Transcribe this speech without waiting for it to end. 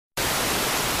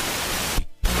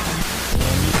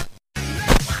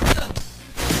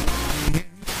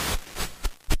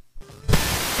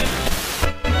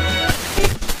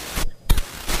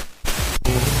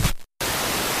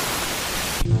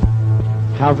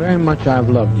how very much I've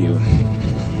loved you,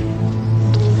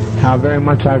 how very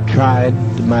much I've tried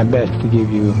my best to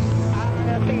give you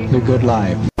the good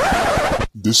life.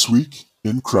 This Week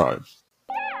in Crime.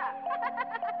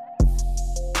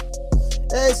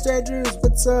 Hey strangers,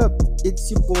 what's up?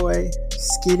 It's your boy,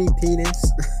 Skinny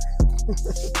Penis.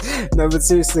 No, but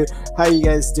seriously, how you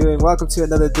guys doing? Welcome to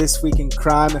another This Week in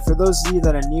Crime. And for those of you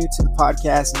that are new to the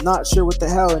podcast and not sure what the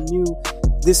hell a new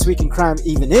This Week in Crime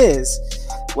even is,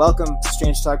 welcome to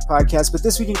Strange Talk Podcast. But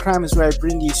This Week in Crime is where I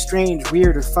bring you strange,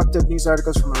 weird, or fucked up news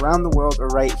articles from around the world or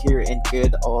right here in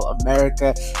good old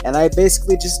America. And I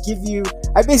basically just give you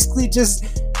the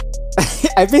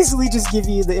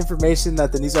information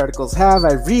that the news articles have.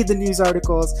 I read the news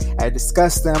articles, I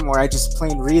discuss them, or I just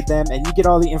plain read them, and you get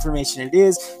all the information it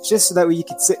is, just so that way you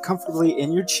can sit comfortably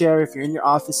in your chair if you're in your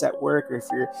office at work, or if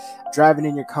you're driving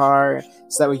in your car,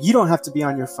 so that way you don't have to be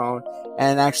on your phone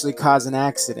and actually cause an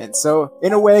accident. So,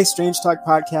 in a way, Strange Talk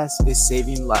Podcast is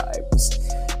saving lives.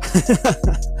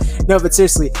 No, but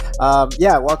seriously,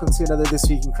 welcome to another This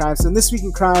Week in Crime. So in This Week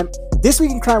in Crime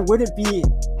wouldn't be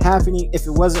happening if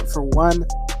it wasn't for one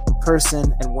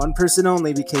person and one person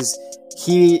only, because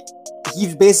he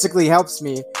basically helps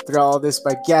me through all of this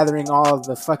by gathering all of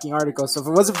the fucking articles. So if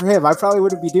it wasn't for him, I probably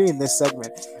wouldn't be doing this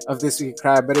segment of This Week in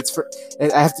Crime. But I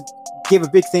have to give a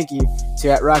big thank you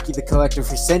to @Rocky the Collector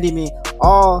for sending me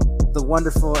all the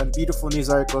wonderful and beautiful news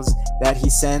articles that he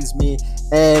sends me.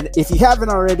 And if you haven't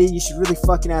already, you should really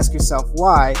fucking ask yourself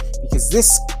why, because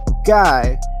this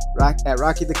guy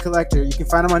 @Rocky the Collector, you can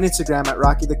find him on Instagram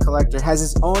 @Rocky the Collector, has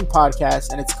his own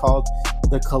podcast, and it's called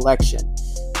The Collection.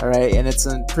 All right, and it's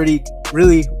a really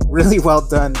well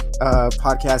done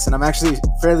podcast, and I'm actually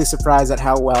fairly surprised at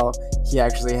how well he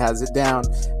actually has it down,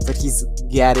 but he's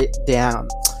got it down.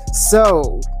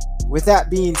 So, with that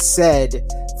being said,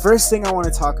 first thing I want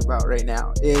to talk about right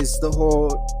now is the whole...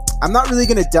 I'm not really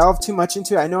going to delve too much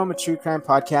into it. I know I'm a true crime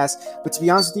podcast, but to be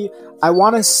honest with you, I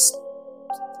want to...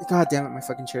 God damn it, my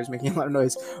fucking chair is making a lot of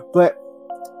noise. But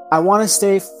I want to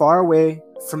stay far away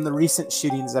from the recent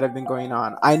shootings that have been going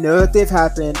on. I know that they've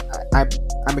happened.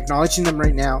 I'm acknowledging them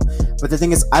right now. But the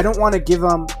thing is, I don't want to give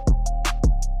them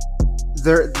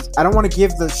I don't want to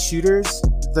give the shooters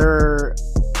their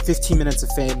 15 minutes of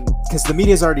fame, because the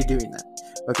media is already doing that.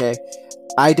 Okay?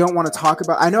 I don't want to talk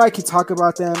about... I know I could talk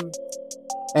about them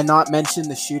and not mention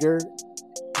the shooter,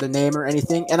 the name or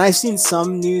anything, and I've seen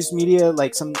some news media,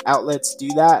 like some outlets, do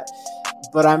that,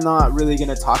 but I'm not really going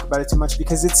to talk about it too much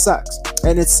because it sucks.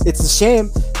 And it's a shame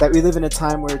that we live in a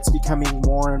time where it's becoming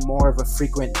more and more of a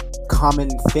frequent, common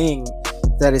thing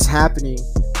that is happening.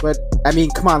 But I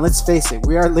mean, come on, let's face it,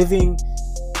 we are living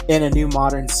in a new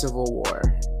modern civil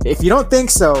war. If you don't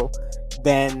think so,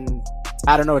 then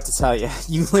I don't know what to tell you.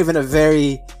 You live in a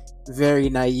very, very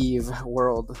naive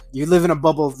world. You live in a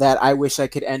bubble that I wish I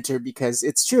could enter, because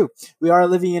it's true. We are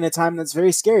living in a time that's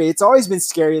very scary. It's always been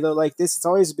scary though, like this. It's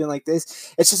always been like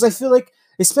this. It's just, I feel like,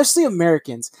 especially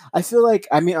Americans, I feel like,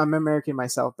 I mean, I'm American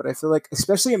myself, but I feel like,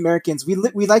 especially Americans, we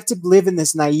like to live in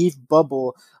this naive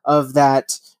bubble of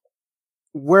that,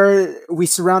 where we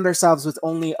surround ourselves with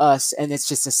only us and it's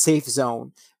just a safe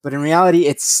zone. But in reality,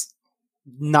 it's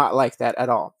not like that at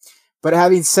all. But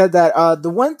having said that, the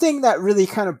one thing that really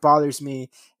kind of bothers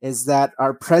me is that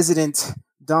our president,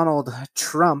 Donald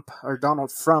Trump,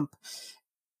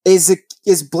 is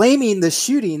blaming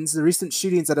the recent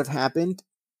shootings that have happened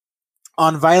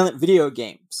on violent video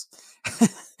games.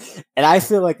 And I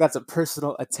feel like that's a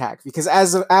personal attack, because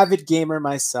as an avid gamer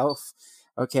myself,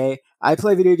 okay, I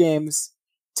play video games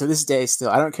to this day still.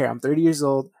 I don't care. I'm 30 years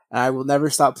old. And I will never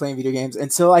stop playing video games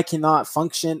until I cannot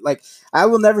function. Like, I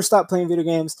will never stop playing video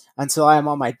games until I am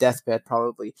on my deathbed,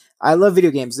 probably. I love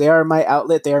video games. They are my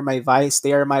outlet. They are my vice.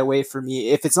 They are my way for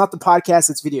me. If it's not the podcast,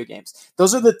 it's video games.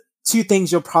 Those are the two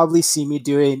things you'll probably see me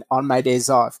doing on my days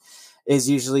off, is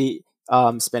usually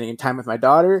spending time with my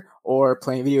daughter, or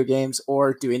playing video games,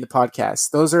 or doing the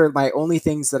podcast. Those are my only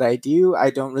things that I do. I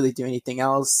don't really do anything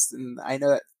else. And I know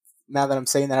that now that I'm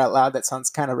saying that out loud, that sounds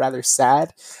kind of rather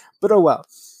sad, but oh well.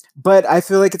 But I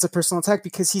feel like it's a personal attack,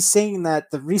 because he's saying that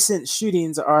the recent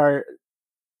shootings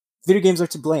video games are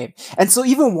to blame. And so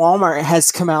even Walmart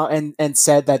has come out and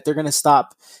said that they're going to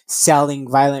stop selling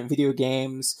violent video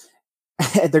games.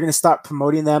 They're going to stop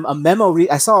promoting them. A memo,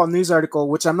 I saw a news article,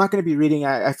 which I'm not going to be reading.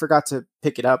 I forgot to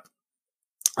pick it up.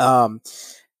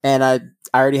 And I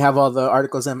already have all the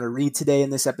articles I'm going to read today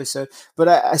in this episode. But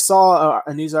I saw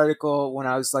a news article when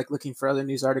I was like looking for other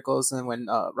news articles, and when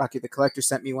Rocky the Collector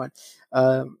sent me one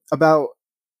about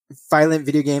violent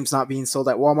video games not being sold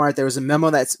at Walmart. There was a memo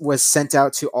that was sent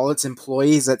out to all its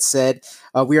employees that said,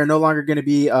 we are no longer going to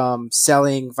be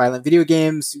selling violent video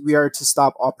games. We are to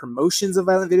stop all promotions of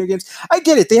violent video games. I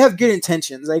get it. They have good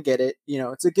intentions. I get it.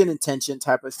 It's a good intention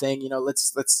type of thing.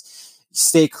 Let's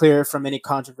stay clear from any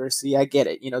controversy. I get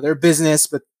it. Their business,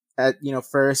 but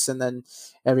first and then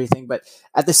everything. But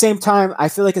at the same time, I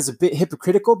feel like it's a bit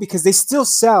hypocritical because they still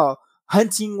sell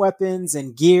hunting weapons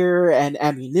and gear and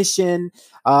ammunition.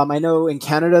 I know in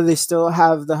Canada they still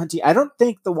have the hunting. I don't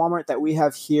think the Walmart that we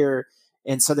have here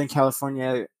in Southern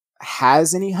California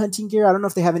has any hunting gear. I don't know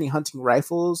if they have any hunting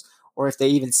rifles or if they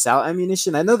even sell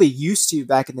ammunition. I know they used to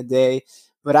back in the day,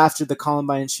 but after the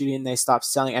Columbine shooting, they stopped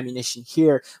selling ammunition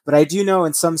here. But I do know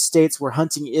in some states where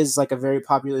hunting is like a very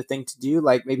popular thing to do,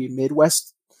 like maybe the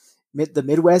Midwest,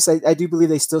 I do believe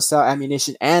they still sell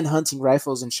ammunition and hunting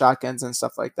rifles and shotguns and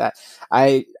stuff like that.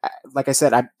 Like I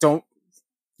said, I don't,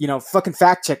 fucking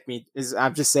fact check me.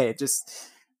 I'm just saying,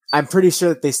 I'm pretty sure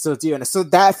that they still do. And so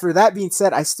for that being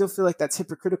said, I still feel like that's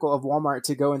hypocritical of Walmart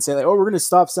to go and say like, oh, we're going to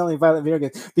stop selling violent video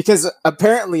games, because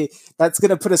apparently that's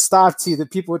going to put a stop to the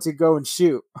people to go and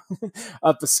shoot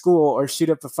up a school or shoot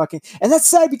up and that's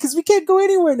sad because we can't go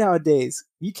anywhere nowadays.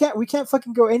 We can't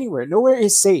fucking go anywhere. Nowhere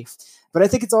is safe. But I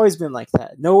think it's always been like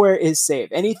that. Nowhere is safe.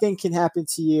 Anything can happen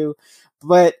to you,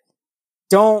 but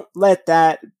don't let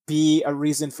that be a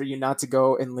reason for you not to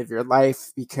go and live your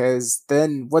life, because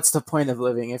then what's the point of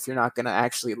living if you're not going to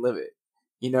actually live it?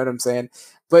 You know what I'm saying?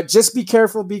 But just be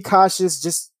careful, be cautious,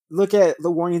 just look at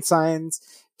the warning signs.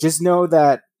 Just know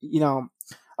that,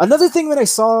 another thing that I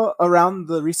saw around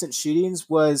the recent shootings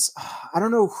was, I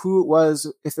don't know who it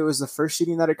was, if it was the first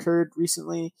shooting that occurred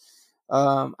recently.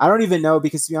 I don't even know,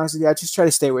 because to be honest with you, I just try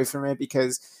to stay away from it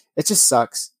because it just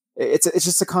sucks. It's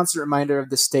just a constant reminder of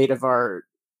the state of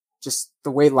just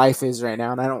the way life is right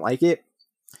now, and I don't like it.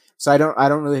 So I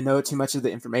don't really know too much of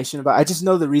the information about it. I just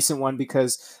know the recent one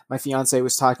because my fiance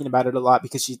was talking about it a lot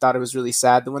because she thought it was really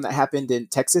sad. The one that happened in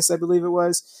Texas, I believe it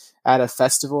was, at a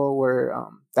festival where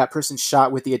that person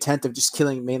shot with the intent of just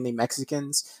killing mainly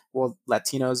Mexicans, well,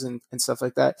 Latinos and stuff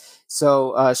like that.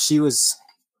 So she was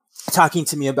talking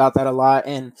to me about that a lot,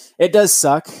 and it does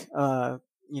suck,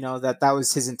 that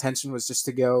was his intention, was just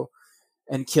to go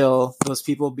and kill those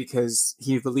people because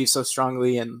he believes so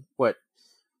strongly in what.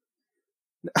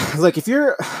 Like, if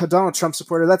you're a Donald Trump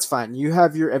supporter, that's fine. You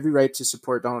have every right to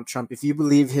support Donald Trump. If you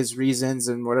believe his reasons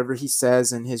and whatever he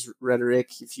says and his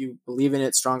rhetoric, if you believe in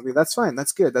it strongly, that's fine.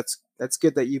 That's good. That's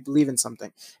good that you believe in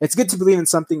something. It's good to believe in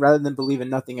something rather than believe in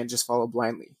nothing and just follow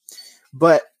blindly.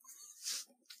 But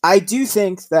I do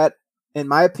think that, in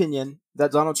my opinion,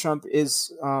 that Donald Trump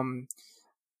is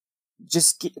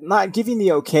just not giving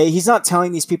the okay. He's not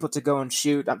telling these people to go and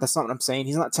shoot. That's not what I'm saying.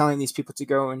 He's not telling these people to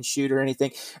go and shoot or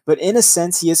anything. But in a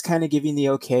sense, he is kind of giving the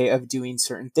okay of doing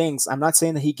certain things. I'm not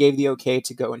saying that he gave the okay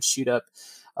to go and shoot up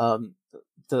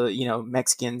the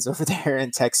Mexicans over there in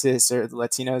Texas, or the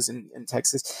Latinos in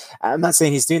Texas. I'm not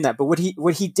saying he's doing that, but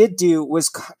what he did do was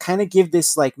kind of give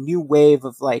this like new wave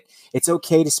of like, it's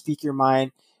okay to speak your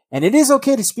mind, and it is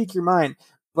okay to speak your mind,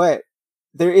 but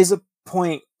there is a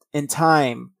point in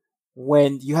time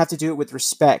when you have to do it with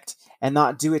respect and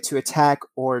not do it to attack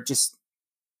or just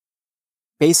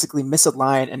basically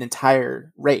misalign an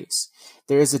entire race.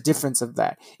 There is a difference of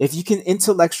that. If you can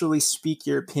intellectually speak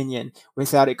your opinion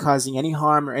without it causing any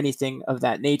harm or anything of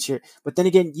that nature, but then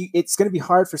again, it's going to be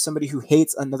hard for somebody who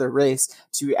hates another race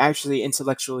to actually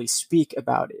intellectually speak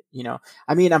about it.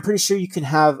 I mean, I'm pretty sure you can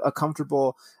have a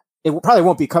comfortable. It probably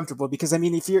won't be comfortable because, I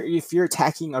mean, if you're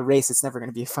attacking a race, it's never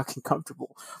going to be fucking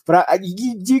comfortable. But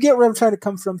you get where I'm trying to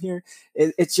come from here?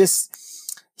 It's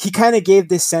just, he kind of gave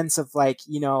this sense of like,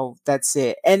 that's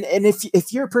it. And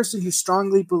if you're a person who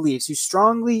strongly believes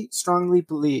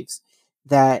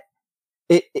that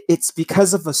it's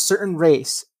because of a certain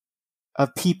race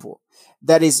of people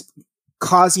that is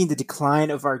causing the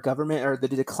decline of our government or the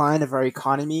decline of our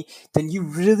economy, then you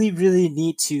really, really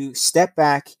need to step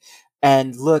back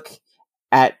and look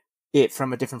at it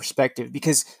from a different perspective,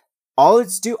 because all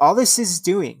it's been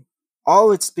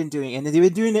doing, and they've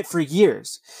been doing it for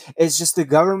years, is just the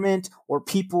government or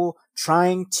people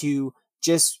trying to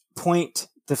just point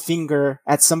the finger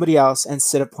at somebody else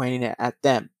instead of pointing it at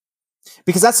them.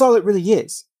 Because that's all it really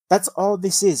is. That's all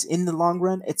this is. In the long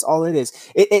run, it's all it is.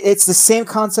 It's the same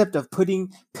concept of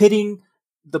pitting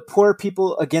the poor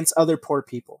people against other poor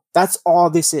people. That's all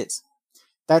this is.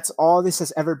 That's all this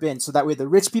has ever been. So that way the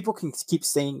rich people can keep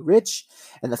staying rich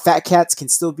and the fat cats can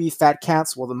still be fat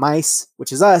cats, while the mice,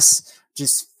 which is us,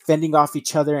 just fending off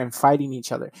each other and fighting each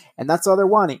other. And that's all they're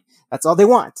wanting. That's all they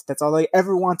want. That's all they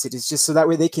ever wanted, is just so that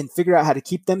way they can figure out how to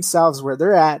keep themselves where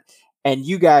they're at and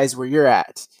you guys where you're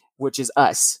at, which is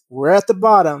us. We're at the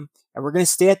bottom, and we're going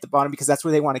to stay at the bottom because that's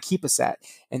where they want to keep us at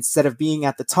instead of being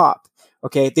at the top.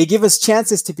 Okay, they give us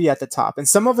chances to be at the top, and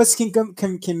some of us can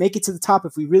make it to the top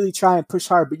if we really try and push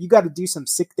hard. But you got to do some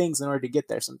sick things in order to get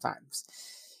there. Sometimes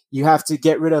you have to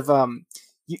get rid of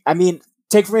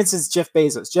take for instance Jeff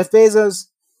Bezos. Jeff Bezos,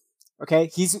 okay,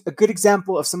 he's a good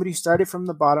example of somebody who started from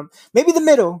the bottom, maybe the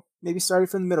middle,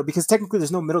 because technically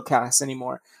there's no middle class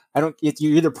anymore. You're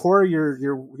either poor or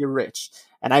you're rich,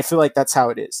 and I feel like that's how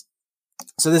it is.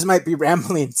 So this might be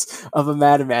ramblings of a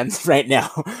madman right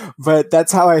now, but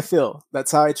that's how I feel.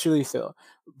 That's how I truly feel.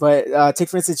 But take,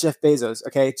 for instance, Jeff Bezos.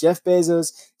 Okay, Jeff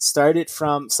Bezos started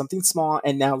from something small,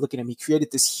 and now look at him. He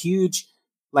created this huge,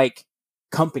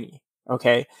 company.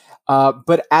 Okay,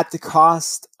 but at the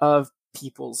cost of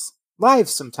people's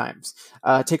lives sometimes.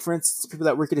 Take, for instance, people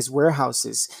that work at his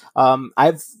warehouses. I'm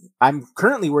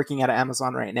currently working at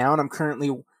Amazon right now,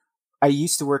 and I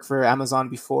used to work for Amazon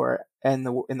before in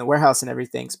the warehouse and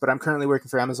everything, but I'm currently working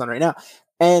for Amazon right now.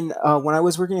 And when I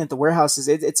was working at the warehouses,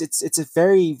 it's a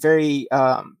very, very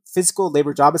physical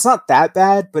labor job. It's not that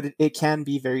bad, but it can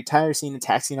be very tiresome and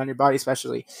taxing on your body,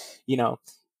 especially,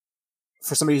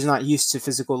 for somebody who's not used to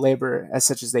physical labor as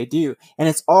such as they do. And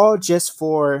it's all just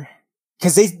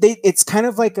because it's kind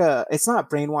of it's not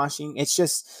brainwashing. It's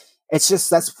just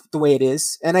that's the way it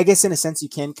is. And I guess in a sense you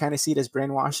can kind of see it as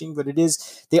brainwashing, but it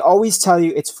is. They always tell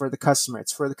you it's for the customer.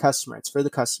 It's for the customer. It's for the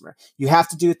customer. You have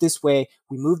to do it this way.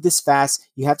 We move this fast.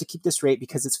 You have to keep this rate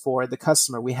because it's for the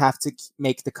customer. We have to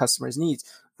make the customer's needs.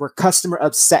 We're customer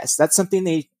obsessed. That's something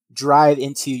they drive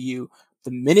into you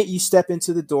the minute you step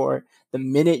into the door, the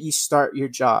minute you start your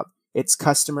job. It's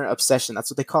customer obsession.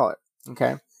 That's what they call it.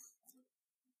 Okay.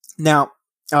 Now,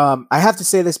 I have to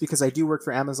say this because I do work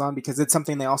for Amazon, because it's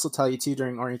something they also tell you too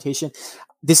during orientation.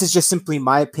 This is just simply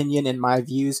my opinion and my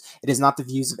views. It is not the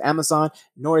views of Amazon,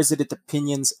 nor is it the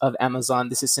opinions of Amazon.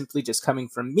 This is simply just coming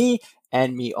from me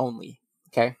and me only.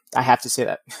 Okay, I have to say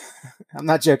that. I'm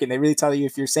not joking. They really tell you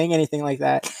if you're saying anything like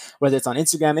that, whether it's on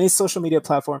Instagram, any social media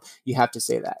platform, you have to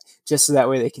say that, just so that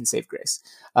way they can save grace.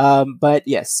 But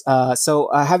yes, so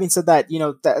having said that,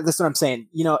 that's what I'm saying.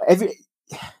 You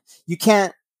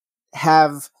can't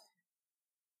have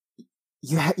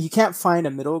you can't find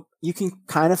a middle. You can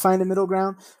kind of find a middle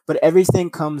ground, but everything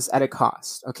comes at a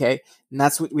cost. Okay, and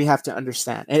that's what we have to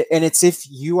understand. And it's if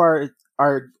you are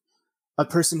a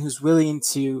person who's willing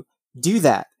to do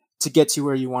that to get to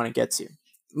where you want to get to.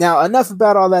 Now, enough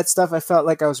about all that stuff. I felt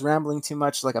like I was rambling too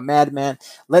much like a madman.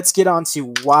 Let's get on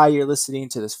to why you're listening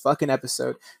to this fucking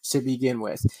episode to begin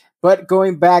with. But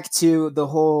going back to the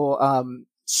whole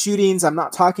shootings, I'm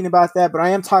not talking about that, but I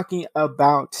am talking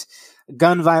about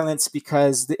gun violence,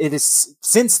 because it is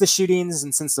since the shootings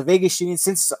and since the Vegas shootings,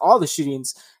 since all the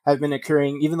shootings have been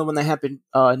occurring, even the one that happened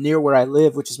near where I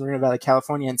live, which is Moreno Valley,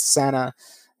 California,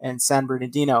 and San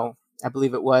Bernardino, I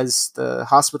believe it was the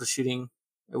hospital shooting.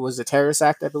 It was a terrorist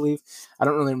act, I believe. I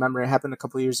don't really remember. It happened a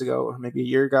couple of years ago, or maybe a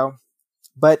year ago.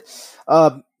 But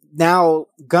now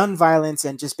gun violence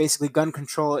and just basically gun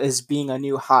control is being a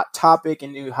new hot topic, a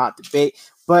new hot debate.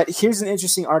 But here's an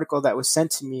interesting article that was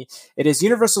sent to me. It is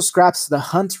Universal scraps The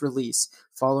Hunt release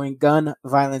following gun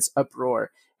violence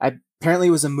uproar. Apparently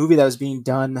it was a movie that was being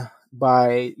done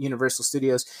by Universal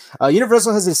Studios.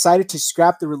 Universal has decided to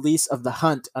scrap the release of The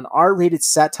Hunt, an R-rated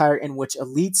satire in which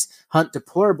elites hunt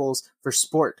deplorables for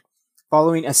sport.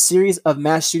 Following a series of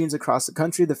mass shootings across the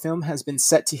country, the film has been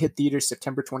set to hit theaters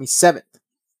September 27th.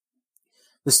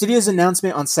 The studio's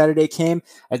announcement on Saturday came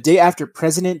a day after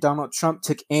President Donald Trump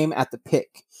took aim at the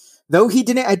pick. Though he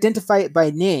didn't identify it by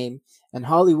name, and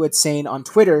Hollywood saying on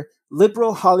Twitter,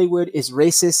 liberal Hollywood is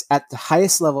racist at the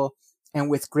highest level and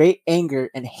with great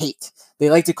anger and hate. They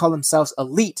like to call themselves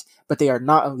elite, but they are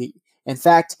not elite. In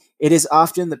fact, it is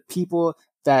often the people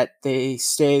that they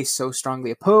stay so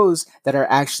strongly opposed that are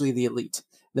actually the elite.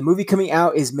 The movie coming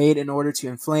out is made in order to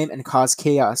inflame and cause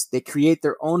chaos. They create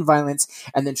their own violence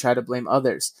and then try to blame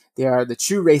others. They are the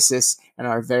true racists and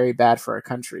are very bad for our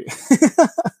country.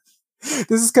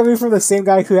 This is coming from the same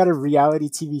guy who had a reality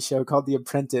TV show called The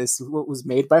Apprentice, what was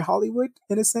made by Hollywood,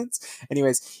 in a sense.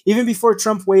 Anyways, even before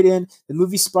Trump weighed in, the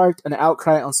movie sparked an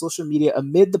outcry on social media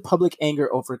amid the public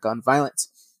anger over gun violence.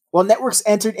 While networks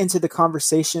entered into the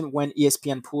conversation when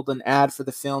ESPN pulled an ad for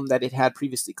the film that it had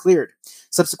previously cleared.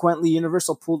 Subsequently,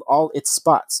 Universal pulled all its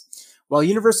spots. While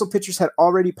Universal Pictures had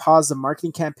already paused the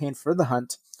marketing campaign for The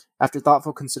Hunt, after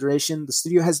thoughtful consideration, the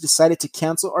studio has decided to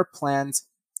cancel our plans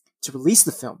to release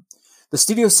the film. The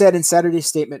studio said in Saturday's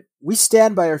statement, "We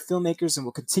stand by our filmmakers and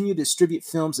will continue to distribute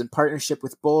films in partnership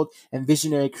with bold and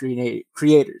visionary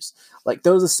creators, like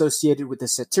those associated with the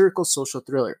satirical social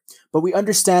thriller. But we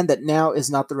understand that now is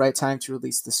not the right time to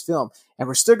release this film, and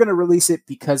we're still going to release it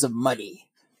because of money."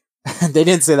 They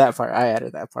didn't say that part. I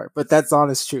added that part, but that's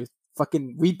honest truth.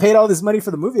 Fucking, we paid all this money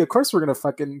for the movie. Of course, we're going to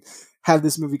fucking have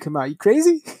this movie come out. You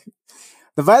crazy?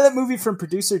 The violent movie from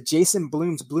producer Jason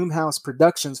Blum's Blumhouse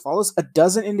Productions follows a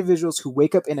dozen individuals who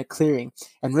wake up in a clearing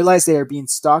and realize they are being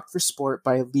stalked for sport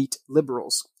by elite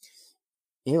liberals.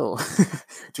 Ew.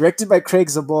 Directed by Craig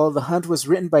Zabol, The Hunt was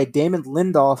written by Damon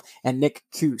Lindelof and Nick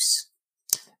Coos.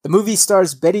 The movie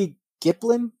stars Betty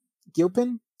Gilpin,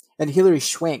 and Hilary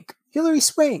Swank. Hilary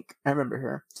Swank! I remember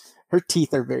her. Her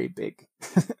teeth are very big.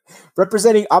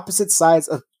 Representing opposite sides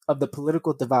of the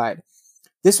political divide.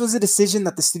 This was a decision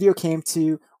that the studio came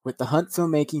to with the Hunt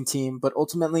filmmaking team, but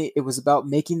ultimately it was about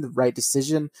making the right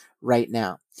decision right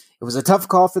now. It was a tough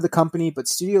call for the company, but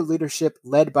studio leadership,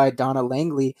 led by Donna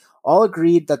Langley, all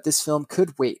agreed that this film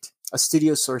could wait, a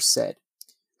studio source said.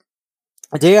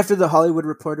 A day after The Hollywood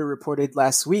Reporter reported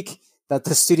last week that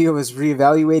the studio was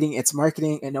reevaluating its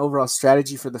marketing and overall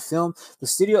strategy for the film, the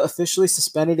studio officially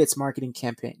suspended its marketing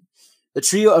campaign. The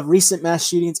trio of recent mass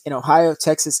shootings in Ohio,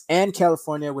 Texas, and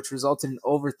California, which resulted in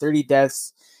over 30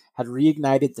 deaths, had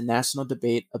reignited the national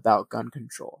debate about gun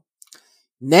control.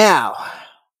 Now,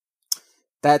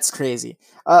 that's crazy.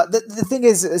 The thing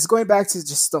is going back to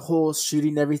just the whole shooting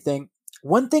and everything,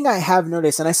 one thing I have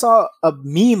noticed, and I saw a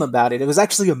meme about it, it was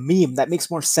actually a meme that makes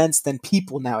more sense than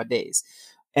people nowadays,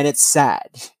 and it's sad,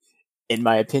 in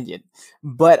my opinion.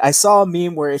 But I saw a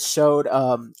meme where it showed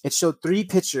 3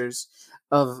 pictures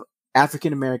of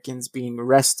African Americans being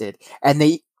arrested, and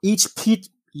they each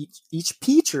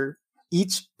picture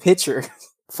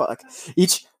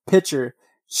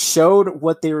showed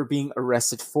what they were being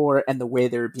arrested for and the way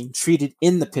they were being treated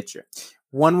in the picture.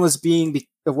 One was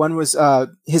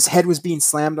his head was being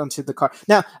slammed onto the car.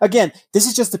 Now, again, this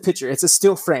is just a picture. It's a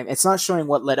still frame. It's not showing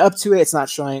what led up to it. It's not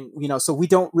showing, so we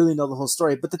don't really know the whole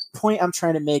story. But the point I'm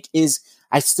trying to make is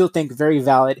I still think very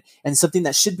valid and something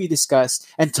that should be discussed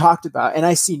and talked about. And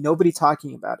I see nobody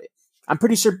talking about it. I'm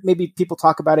pretty sure maybe people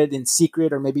talk about it in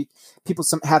secret, or maybe people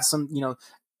have some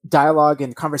dialogue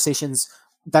and conversations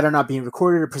that are not being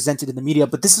recorded or presented in the media.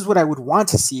 But this is what I would want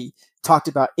to see talked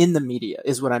about in the media,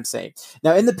 is what I'm saying.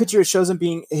 Now, in the picture, it shows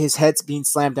his head's being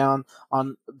slammed down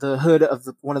on the hood of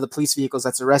one of the police vehicles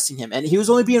that's arresting him. And he was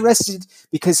only being arrested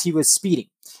because he was speeding.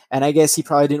 And I guess he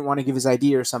probably didn't want to give his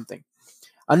ID or something.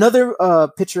 Another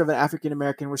picture of an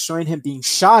African-American was showing him being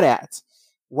shot at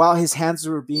while his hands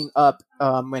were being up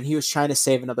when he was trying to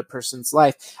save another person's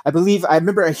life. I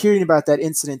remember hearing about that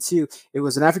incident too. It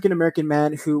was an African-American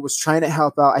man who was trying to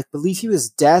help out. I believe he was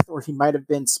deaf, or he might have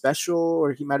been special,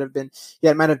 or he might have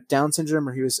Down syndrome,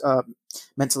 or he was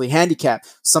mentally handicapped,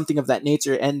 something of that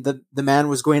nature. And the man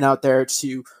was going out there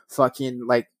to fucking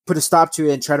put a stop to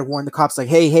it and try to warn the cops,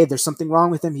 hey, there's something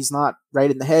wrong with him. He's not right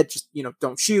in the head. Just,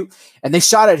 don't shoot. And they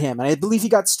shot at him. And I believe he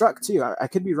got struck too. I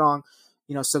could be wrong.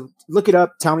 So look it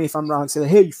up. Tell me if I'm wrong. Say,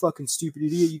 hey, you fucking stupid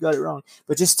idiot, you got it wrong.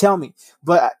 But just tell me.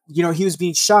 But he was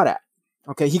being shot at.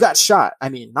 Okay, he got shot. I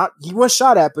mean, he was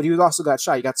shot at, but he also got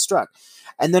shot. He got struck.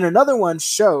 And then another one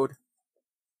showed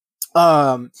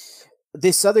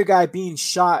this other guy being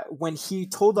shot when he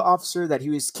told the officer that he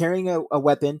was carrying a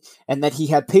weapon and that he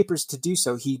had papers to do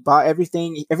so. He bought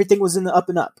everything. Everything was in the up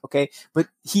and up. Okay. But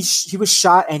he was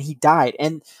shot and he died.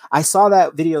 And I saw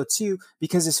that video too,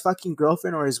 because his fucking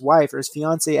girlfriend or his wife or his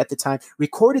fiance at the time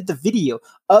recorded the video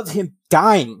of him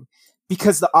dying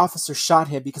because the officer shot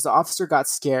him, because the officer got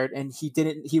scared and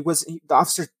the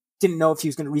officer didn't know if he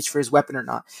was going to reach for his weapon or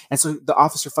not. And so the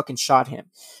officer fucking shot him.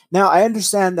 Now, I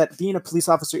understand that being a police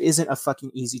officer isn't a fucking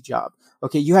easy job.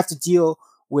 Okay, you have to deal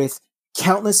with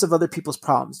countless of other people's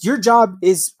problems. Your job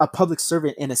is a public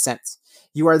servant in a sense.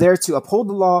 You are there to uphold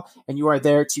the law, and you are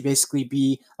there to basically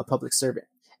be a public servant.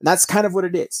 And that's kind of what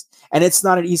it is. And it's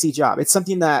not an easy job. It's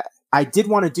something that I did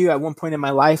want to do at one point in my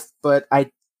life, but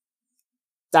I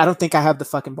don't think I have the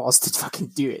fucking balls to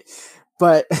fucking do it.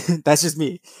 But that's just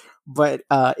me. But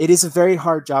it is a very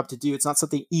hard job to do. It's not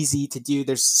something easy to do.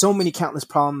 There's so many countless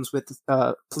problems with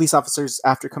police officers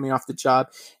after coming off the job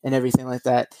and everything like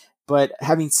that. But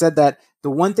having said that, the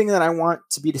one thing that I want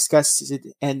to be discussed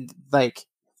and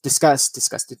discussed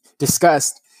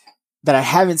that I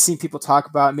haven't seen people talk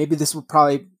about, maybe this will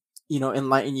probably,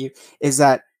 enlighten you, is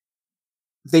that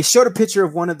they showed a picture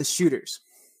of one of the shooters.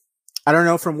 I don't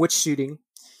know from which shooting,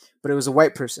 but it was a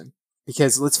white person.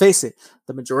 Because let's face it,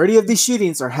 the majority of these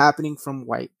shootings are happening from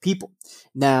white people.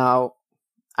 Now,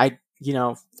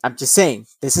 I'm just saying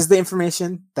this is the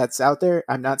information that's out there.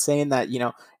 I'm not saying that,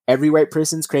 every white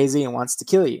person's crazy and wants to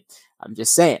kill you. I'm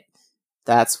just saying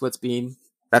that's what's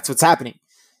happening.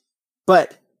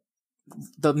 But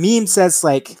the meme says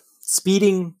like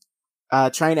speeding,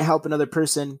 trying to help another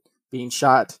person, being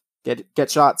shot,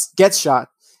 gets shot,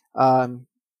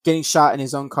 getting shot in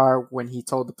his own car when he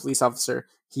told the police officer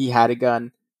he had a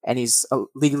gun and he's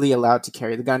legally allowed to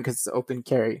carry the gun because it's open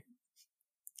carry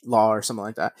law or something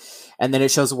like that. And then it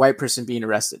shows a white person being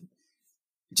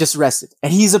just arrested.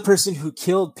 And he's a person who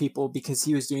killed people because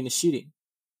he was doing a shooting.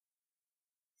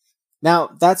 Now,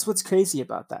 that's what's crazy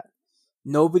about that.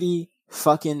 Nobody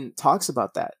fucking talks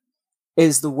about that.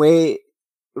 Is the way,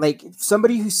 like,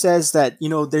 somebody who says that,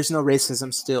 there's no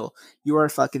racism still, you are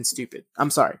fucking stupid. I'm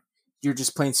sorry. You're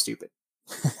just plain stupid.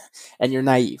 And you're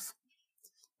naive.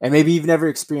 And maybe you've never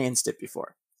experienced it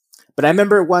before. But I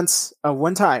remember one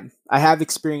time I have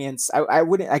experienced,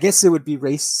 I guess it would be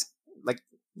race, like,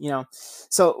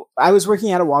 so I was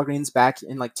working at a Walgreens back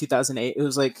in like 2008. It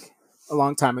was like a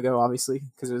long time ago, obviously,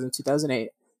 because it was in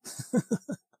 2008.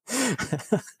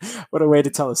 What a way to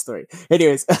tell a story.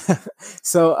 Anyways,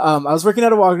 so I was working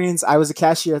at a Walgreens. I was a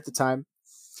cashier at the time.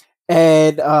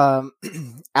 And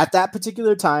at that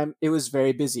particular time, it was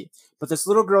very busy. But this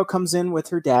little girl comes in with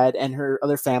her dad and her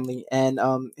other family. And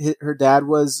her dad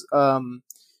was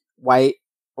white,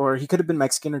 or he could have been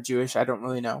Mexican or Jewish. I don't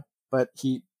really know. But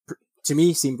he, to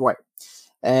me, seemed white.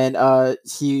 And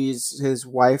his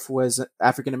wife was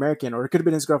African American, or it could have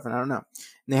been his girlfriend. I don't know.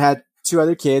 And they had 2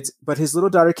 other kids, but his little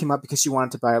daughter came up because she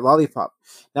wanted to buy a lollipop.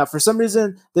 Now, for some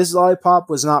reason, this lollipop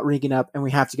was not ringing up, and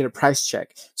we have to get a price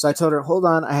check. So I told her, hold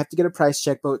on, I have to get a price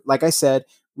check. But like I said,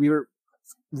 we were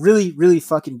really, really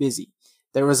fucking busy.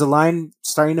 There was a line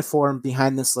starting to form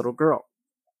behind this little girl.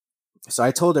 So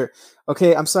I told her,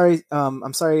 okay, I'm sorry,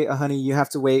 honey, you have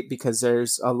to wait because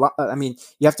there's a lot. You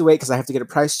have to wait because I have to get a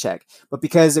price check. But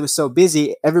because it was so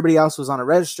busy, everybody else was on a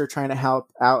register trying to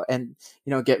help out and,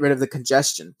 get rid of the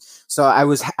congestion. So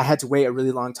I had to wait a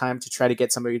really long time to try to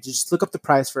get somebody to just look up the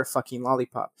price for a fucking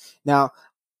lollipop. Now,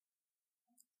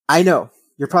 I know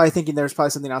you're probably thinking there's probably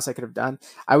something else I could have done.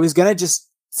 I was going to just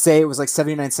say it was like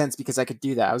 79 cents because I could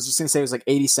do that. I was just going to say it was like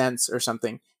 80 cents or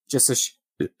something just so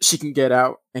she can get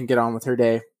out and get on with her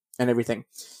day and everything.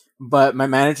 But my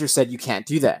manager said, you can't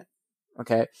do that.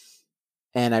 Okay.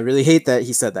 And I really hate that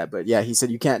he said that, but yeah, he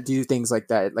said, you can't do things like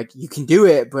that. Like, you can do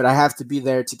it, but I have to be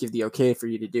there to give the okay for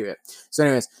you to do it. So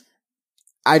anyways,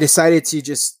 I decided to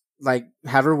just like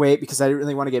have her wait because I didn't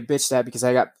really want to get bitched at because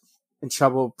I got in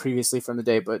trouble previously from the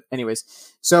day. But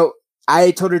anyways, so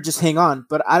I told her just hang on,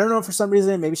 but I don't know, for some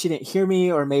reason, maybe she didn't hear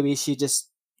me or maybe she just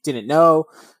didn't know.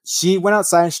 She went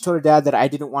outside and she told her dad that I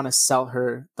didn't want to sell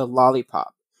her the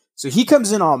lollipop. So he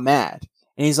comes in all mad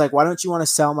and he's like, why don't you want to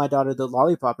sell my daughter the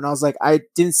lollipop? And I was like, I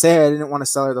didn't say I didn't want to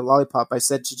sell her the lollipop. I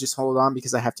said to just hold on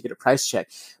because I have to get a price check.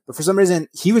 But for some reason,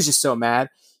 he was just so mad.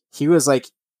 He was like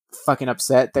fucking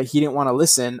upset that he didn't want to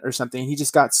listen or something. He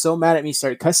just got so mad at me,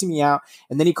 started cussing me out.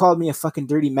 And then he called me a fucking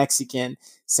dirty Mexican,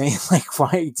 saying like,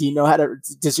 why do you know how to,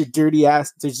 does your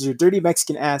dirty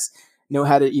Mexican ass know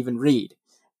how to even read?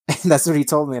 And that's what he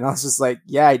told me. And I was just like,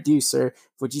 yeah, I do, sir.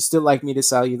 Would you still like me to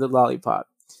sell you the lollipop?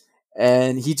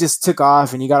 And he just took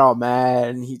off and he got all mad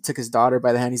and he took his daughter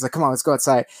by the hand. He's like, come on, let's go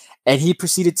outside. And he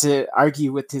proceeded to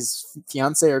argue with his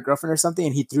fiance or girlfriend or something.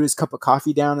 And he threw his cup of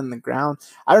coffee down on the ground.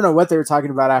 I don't know what they were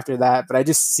talking about after that, but I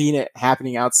just seen it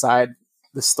happening outside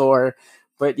the store.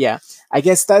 But yeah, I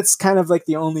guess that's kind of like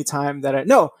the only time that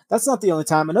no, that's not the only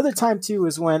time. Another time too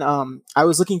was when I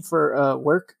was looking for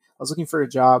work. I was looking for a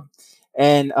job.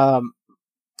 And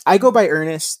I go by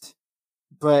Ernest,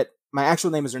 but my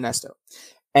actual name is Ernesto.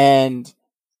 And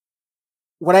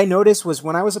what I noticed was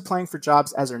when I was applying for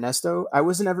jobs as Ernesto, I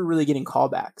wasn't ever really getting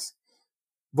callbacks.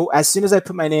 But as soon as I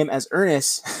put my name as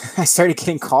Ernest, I started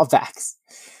getting callbacks.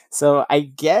 So I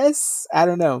guess, I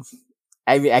don't know.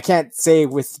 I mean, I can't say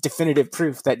with definitive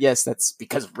proof that, yes, that's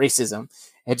because of racism.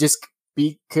 It just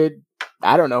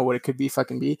I don't know what it could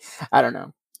fucking be. I don't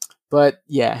know. But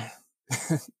yeah.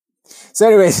 So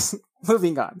anyways,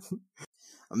 moving on.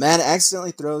 A man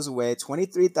accidentally throws away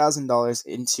 $23,000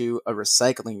 into a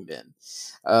recycling bin.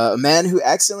 A man who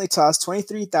accidentally tossed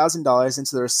 $23,000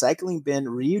 into the recycling bin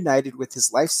reunited with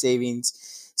his life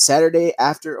savings Saturday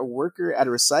after a worker at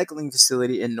a recycling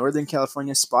facility in Northern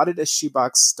California spotted a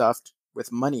shoebox stuffed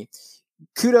with money.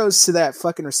 Kudos to that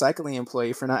fucking recycling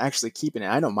employee for not actually keeping it.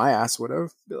 I know my ass would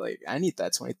have. But like, I need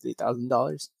that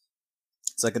 $23,000.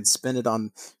 so I can spend it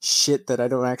on shit that I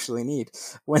don't actually need.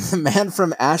 When the man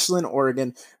from Ashland,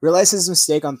 Oregon, realized his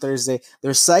mistake on Thursday, the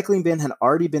recycling bin had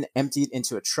already been emptied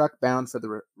into a truck bound for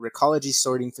the Recology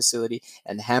sorting facility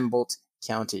in Humboldt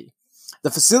County.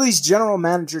 The facility's general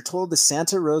manager told the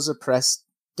Santa Rosa Press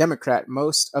Democrat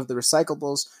most of the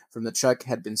recyclables from the truck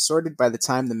had been sorted by the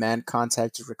time the man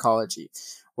contacted Recology.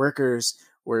 Workers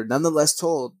were nonetheless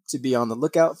told to be on the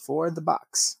lookout for the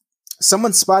box.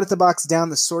 Someone spotted the box down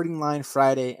the sorting line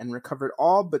Friday and recovered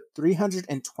all but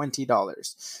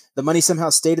 $320. The money somehow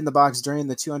stayed in the box during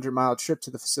the 200-mile trip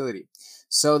to the facility.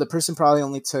 So the person probably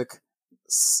only took,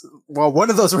 well,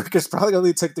 one of those workers probably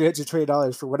only took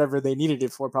 $320 for whatever they needed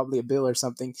it for, probably a bill or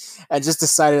something, and just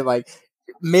decided, like,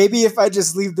 maybe if I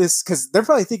just leave this, because they're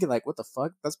probably thinking, like, what the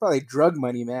fuck? That's probably drug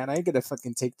money, man. I ain't gonna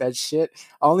fucking take that shit.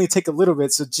 I'll only take a little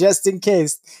bit, so just in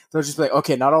case, they'll just be like,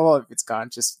 okay, not all of it's gone,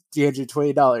 just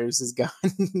 $320 is gone.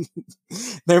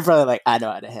 They're probably like, I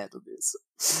know how to handle this.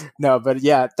 No, but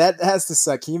yeah, that has to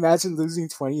suck. Can you imagine losing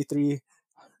 $2,300?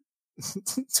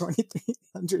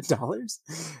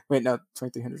 Wait, no,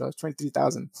 $2,300,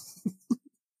 $23,000.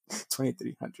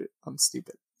 2,300. I'm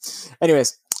stupid.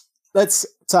 Anyways, let's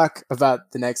talk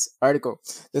about the next article.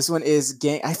 This one is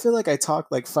gang. I feel like I talk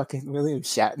like fucking William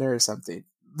Shatner or something.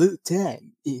 The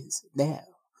time is now.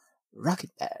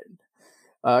 Rocket Man.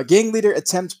 Gang leader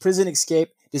attempts prison escape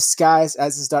disguised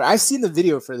as his daughter. I've seen the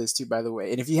video for this too, by the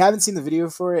way. And if you haven't seen the video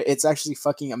for it, it's actually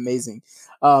fucking amazing.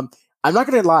 I'm not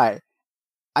gonna lie.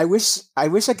 I wish I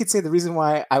could say the reason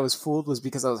why I was fooled was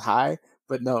because I was high,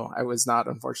 but no, I was not,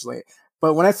 unfortunately.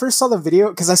 But when I first saw the video,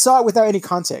 because I saw it without any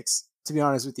context, to be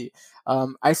honest with you,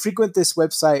 I frequent this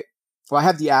website. Well, I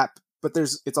have the app, but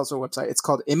it's also a website. It's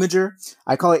called Imager.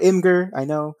 I call it Imgur. I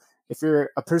know if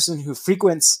you're a person who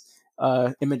frequents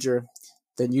Imager,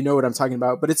 then you know what I'm talking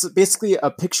about. But it's basically a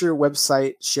picture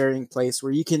website sharing place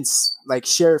where you can like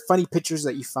share funny pictures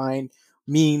that you find,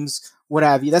 memes, what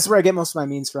have you. That's where I get most of my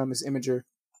memes from, is Imager.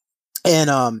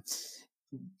 And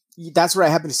that's where I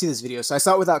happened to see this video. So I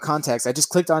saw it without context. I just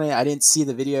clicked on it. I didn't see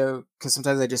the video because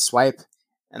sometimes I just swipe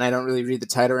and I don't really read the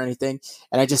title or anything.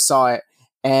 And I just saw it.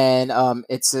 And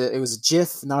it was a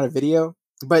GIF, not a video.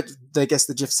 But I guess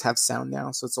the GIFs have sound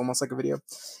now, so it's almost like a video.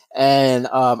 And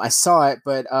I saw it.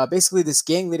 But basically, this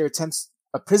gang leader attempts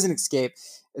a prison escape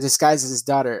disguised as his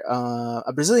daughter.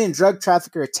 A Brazilian drug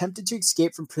trafficker attempted to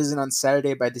escape from prison on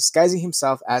Saturday by disguising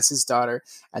himself as his daughter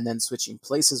and then switching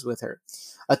places with her.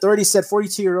 Authorities said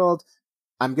 42-year-old,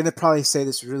 I'm going to probably say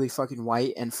this really fucking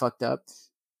white and fucked up,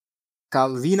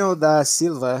 Calvino da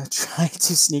Silva tried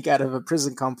to sneak out of a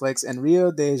prison complex in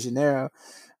Rio de Janeiro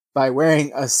by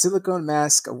wearing a silicone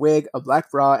mask, a wig, a black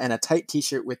bra, and a tight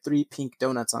t-shirt with 3 pink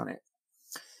donuts on it.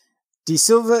 De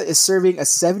Silva is serving a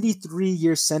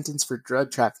 73-year sentence for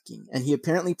drug trafficking, and he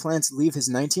apparently plans to leave his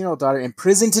 19-year-old daughter in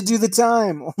prison to do the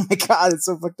time. Oh my god, it's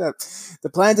so fucked up. The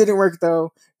plan didn't work,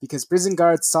 though, because prison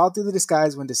guards saw through the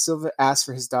disguise when De Silva asked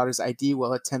for his daughter's ID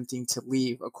while attempting to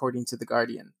leave, according to The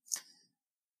Guardian.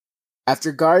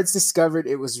 After guards discovered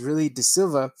it was really De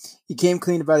Silva, he came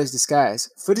clean about his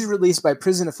disguise. Footage released by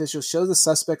prison officials shows the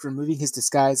suspect removing his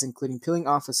disguise, including peeling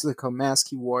off a silicone mask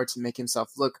he wore to make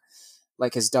himself look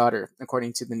like his daughter,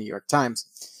 according to the New York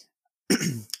Times.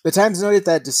 The Times noted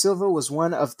that De Silva was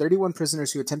one of 31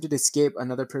 prisoners who attempted to escape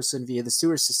another person via the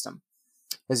sewer system.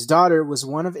 His daughter was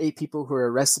one of 8 people who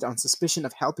were arrested on suspicion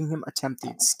of helping him attempt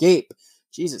the escape.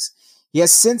 Jesus. He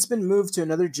has since been moved to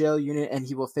another jail unit and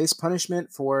he will face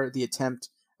punishment for the attempt,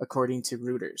 according to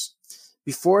Reuters.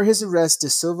 Before his arrest, De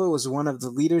Silva was one of the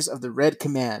leaders of the Red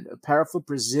Command, a powerful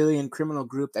Brazilian criminal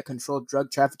group that controlled drug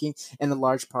trafficking in a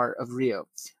large part of Rio,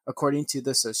 according to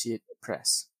the Associated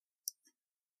Press.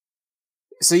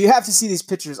 So you have to see these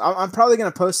pictures. I'm probably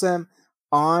going to post them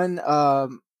on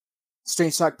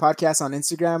Strange Talk Podcast on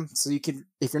Instagram. So you can,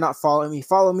 if you're not following me,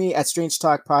 follow me at Strange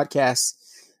Talk Podcast.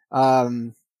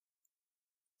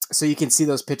 So you can see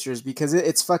those pictures because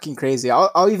it's fucking crazy.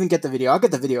 I'll even get the video. I'll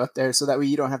get the video up there so that way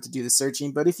you don't have to do the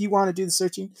searching. But if you want to do the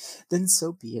searching, then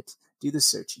so be it. Do the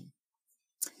searching.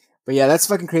 But yeah, that's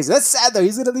fucking crazy. That's sad though.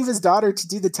 He's going to leave his daughter to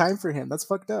do the time for him. That's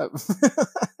fucked up.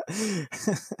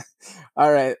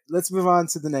 All right, let's move on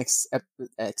to the next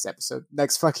episode.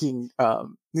 Next fucking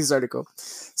news article.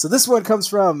 So this one comes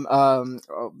from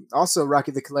also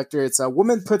Rocky the Collector. It's a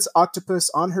woman puts octopus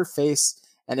on her face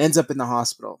and ends up in the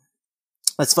hospital.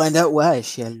 Let's find out why,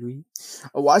 shall we?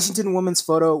 A Washington woman's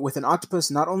photo with an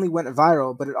octopus not only went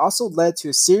viral, but it also led to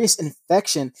a serious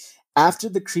infection after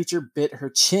the creature bit her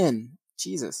chin.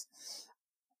 Jesus.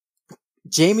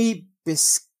 Jamie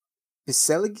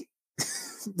Biselgia?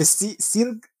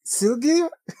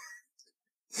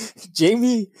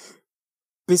 Jamie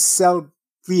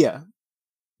Biselgia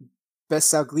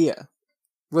Besaglia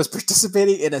was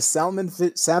participating in a salmon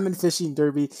fishing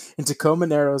derby in Tacoma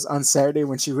Narrows on Saturday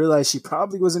when she realized she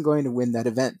probably wasn't going to win that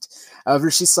event.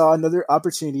 However, she saw another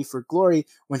opportunity for glory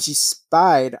when she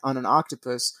spied an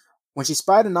octopus one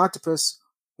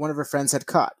of her friends had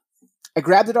caught. I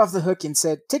grabbed it off the hook and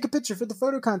said, "Take a picture for the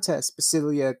photo contest,"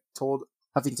 Basilia told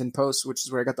Huffington Post, which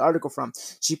is where I got the article from.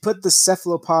 She put the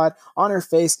cephalopod on her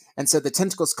face and said the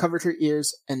tentacles covered her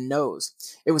ears and nose.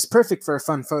 It was perfect for a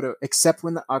fun photo, except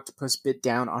when the octopus bit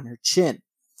down on her chin.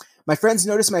 My friends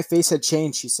noticed my face had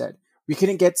changed, she said. We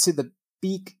couldn't get the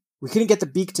beak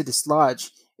to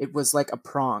dislodge. It was like a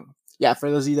prong. Yeah, for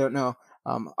those of you who don't know,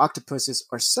 octopuses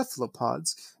or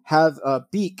cephalopods have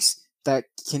beaks that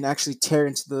can actually tear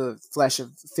into the flesh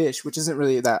of fish, which isn't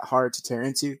really that hard to tear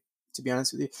into, to be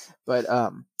honest with you. But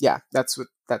yeah,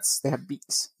 they have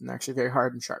beaks, and they're actually very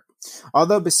hard and sharp.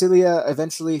 Although Basilia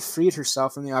eventually freed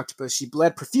herself from the octopus, she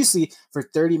bled profusely for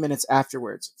 30 minutes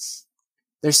afterwards.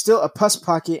 There's still a pus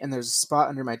pocket and there's a spot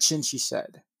under my chin, she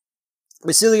said.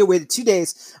 Basilia waited 2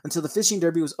 days until the fishing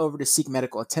derby was over to seek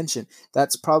medical attention.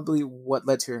 That's probably what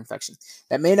led to her infection.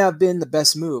 That may not have been the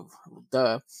best move,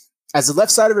 as the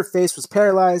left side of her face was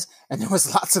paralyzed and there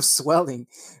was lots of swelling.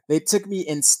 They took me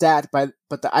in stat, but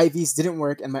the IVs didn't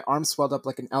work and my arm swelled up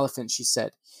like an elephant, she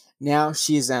said. Now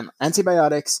she is on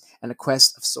antibiotics and a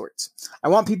quest of sorts. I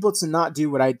want people to not do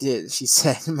what I did, she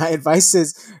said. My advice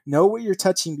is know what you're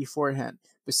touching beforehand.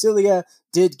 Basilia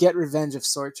did get revenge of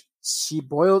sorts. She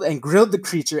boiled and grilled the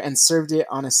creature and served it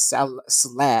on a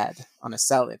salad.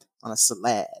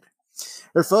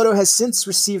 Her photo has since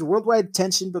received worldwide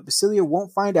attention, but Basilia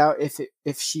won't find out if it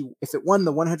won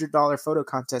the $100 photo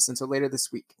contest until later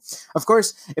this week. Of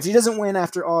course, if she doesn't win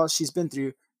after all she's been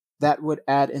through, that would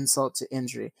add insult to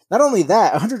injury. Not only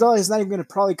that, $100 is not even going to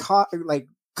probably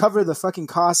cover the fucking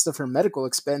cost of her medical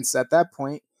expense at that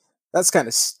point. That's kind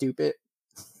of stupid.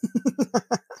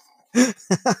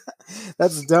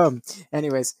 That's dumb.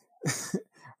 Anyways,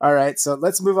 all right, so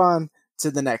let's move on to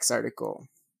the next article.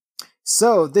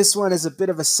 So this one is a bit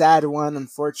of a sad one,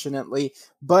 unfortunately,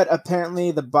 but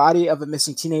apparently the body of a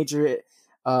missing teenager,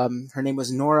 her name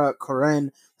was Nora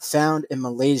Corinne, found in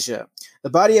Malaysia. The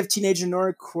body of teenager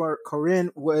Nora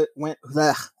Corinne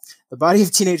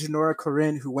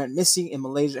who went missing in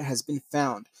Malaysia has been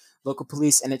found. Local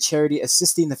police and a charity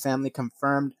assisting the family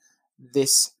confirmed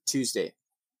this Tuesday.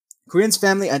 Corinne's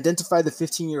family identified the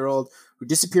 15-year-old who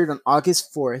disappeared on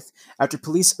August 4th after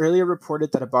police earlier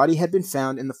reported that a body had been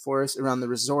found in the forest around the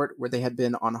resort where they had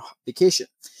been on vacation.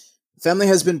 The family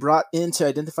has been brought in to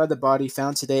identify the body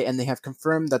found today, and they have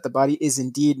confirmed that the body is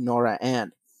indeed Nora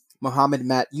Ann. Mohammed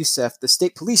Matt Youssef, the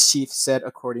state police chief, said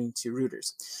according to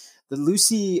Reuters. The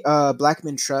Lucy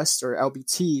Blackman Trust, or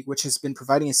LBT, which has been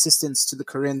providing assistance to the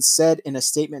Corinnes, said in a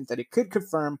statement that it could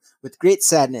confirm with great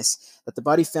sadness that the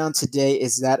body found today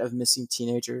is that of missing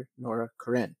teenager Nora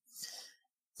Corinne.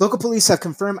 Local police have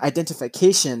confirmed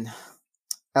identification,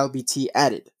 LBT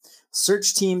added.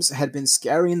 Search teams had been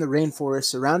scouring the rainforest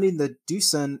surrounding the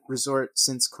Dusun resort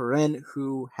since Corinne,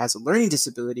 who has a learning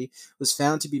disability, was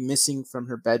found to be missing from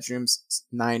her bedrooms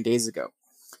 9 days ago.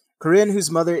 Corinne, whose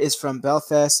mother is from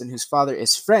Belfast and whose father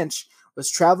is French,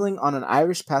 was traveling on an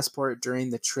Irish passport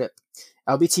during the trip.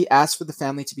 LBT asked for the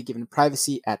family to be given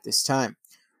privacy at this time.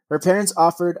 Her parents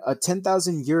offered a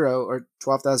 €10,000 or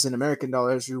 12,000 American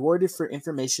dollars rewarded for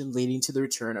information leading to the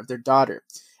return of their daughter,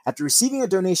 after receiving a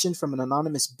donation from an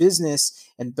anonymous business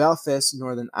in Belfast,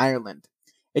 Northern Ireland.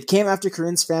 It came after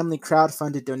Corinne's family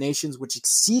crowdfunded donations which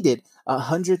exceeded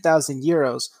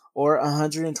 €100,000 or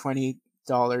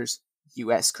 $120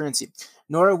 U.S. currency.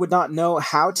 Nora would not know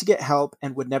how to get help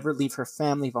and would never leave her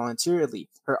family voluntarily,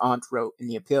 her aunt wrote in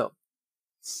the appeal.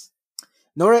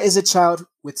 Nora is a child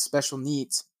with special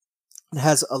needs and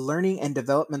has a learning and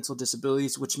developmental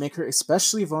disabilities which make her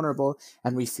especially vulnerable,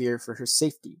 and we fear for her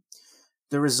safety.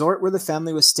 The resort where the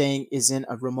family was staying is in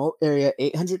a remote area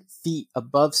 800 feet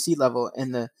above sea level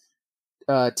in the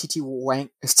Titiwangsa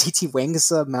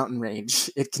mountain range.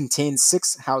 It contains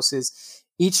 6 houses,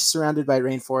 each surrounded by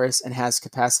rainforest, and has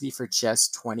capacity for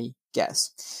just 20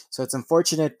 guests. So it's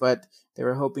unfortunate, but they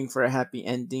were hoping for a happy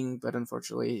ending, but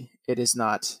unfortunately it is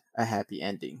not a happy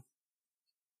ending.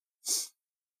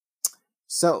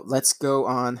 So let's go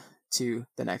on to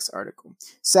the next article.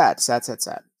 Sad.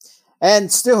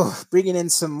 And still bringing in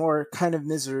some more kind of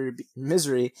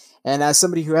misery. And as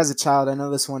somebody who has a child, I know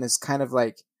this one is kind of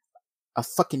like a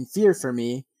fucking fear for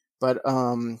me, but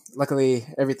luckily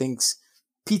everything's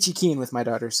peachy keen with my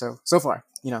daughter, so far,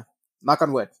 knock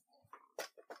on wood.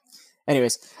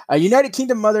 Anyways, a United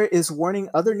Kingdom mother is warning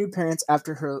other new parents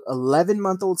after her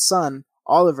 11-month-old son,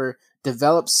 Oliver,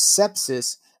 develops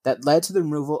sepsis that led to the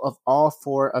removal of all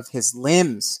 4 of his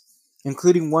limbs,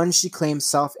 including one she claims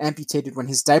self-amputated when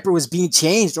his diaper was being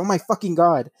changed. Oh my fucking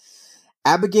god.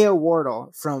 Abigail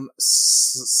Wardle from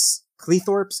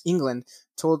Cleethorpes, England,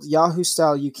 told Yahoo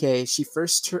Style UK she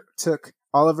first took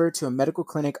Oliver to a medical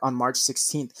clinic on March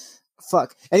 16th.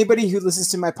 Fuck. Anybody who listens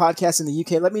to my podcast in the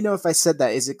UK, let me know if I said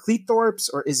that. Is it Cleethorpes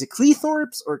or is it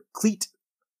Cleethorpes or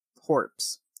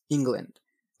Cleethorpes, England?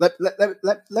 Let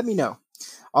me know.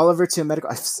 Oliver to a medical...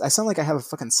 I sound like I have a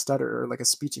fucking stutter or like a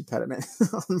speech impediment.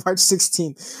 On March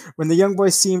 16th, when the young boy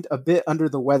seemed a bit under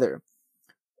the weather.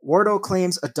 Wardle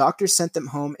claims a doctor sent them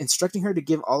home, instructing her to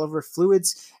give Oliver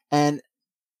fluids and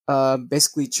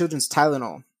basically children's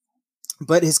Tylenol.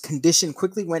 But his condition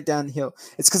quickly went downhill.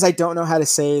 It's because I don't know how to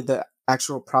say the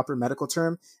actual proper medical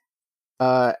term.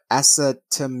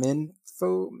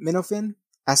 Acetaminophen?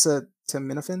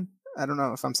 Acetaminophen? I don't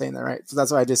know if I'm saying that right. So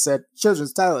that's why I just said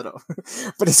children's Tylenol.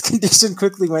 But his condition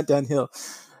quickly went downhill.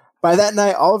 By that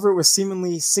night, Oliver was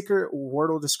seemingly sicker.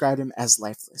 Wardle described him as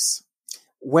lifeless.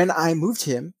 When I moved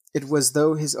him, it was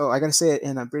though his... Oh, I gotta say it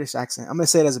in a British accent. I'm gonna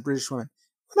say it as a British woman.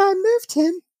 When I moved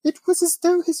him, it was as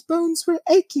though his bones were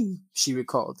aching, she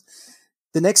recalled.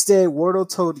 The next day, Wardle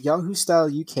told Yahoo Style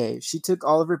UK she took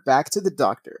Oliver back to the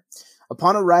doctor.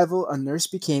 Upon arrival, a nurse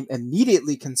became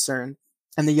immediately concerned,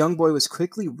 and the young boy was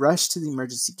quickly rushed to the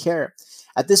emergency care.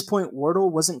 At this point,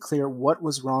 Wardle wasn't clear what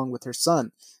was wrong with her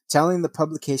son, telling the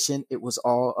publication it was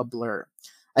all a blur.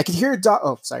 I could hear a doctor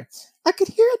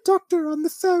on the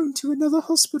phone to another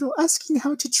hospital asking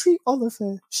how to treat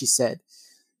Oliver, she said.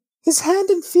 His hand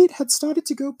and feet had started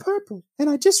to go purple, and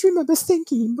I just remember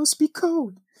thinking he must be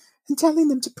cold, and telling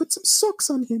them to put some socks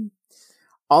on him.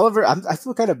 Oliver, I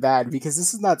feel kind of bad because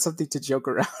this is not something to joke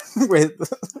around with.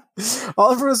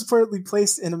 Oliver was reportedly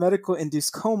placed in a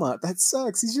medical-induced coma. That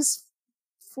sucks. He's just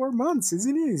 4 months,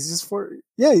 isn't he? He's just 4...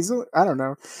 Yeah, I don't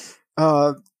know.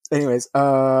 Oliver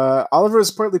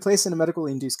was reportedly placed in a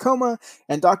medical-induced coma,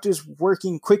 and doctors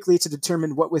working quickly to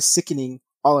determine what was sickening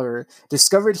Oliver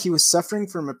discovered he was suffering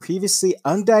from a previously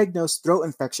undiagnosed throat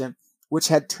infection, which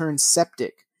had turned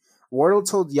septic. Wardle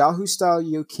told Yahoo Style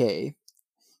UK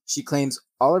she claims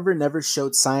Oliver never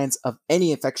showed signs of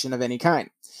any infection of any kind.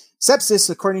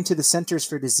 Sepsis, according to the Centers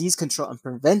for Disease Control and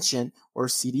Prevention, or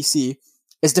CDC,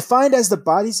 is defined as the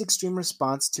body's extreme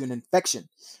response to an infection.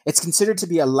 It's considered to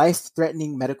be a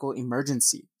life-threatening medical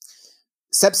emergency.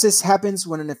 Sepsis happens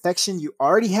when an infection you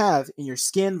already have in your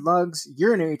skin, lungs,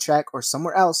 urinary tract, or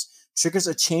somewhere else triggers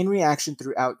a chain reaction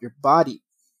throughout your body.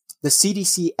 The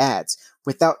CDC adds,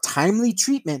 without timely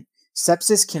treatment,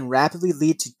 sepsis can rapidly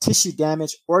lead to tissue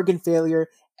damage, organ failure,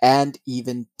 and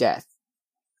even death.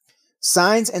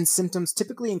 Signs and symptoms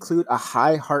typically include a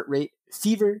high heart rate,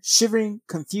 fever, shivering,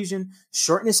 confusion,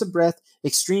 shortness of breath,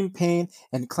 extreme pain,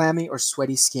 and clammy or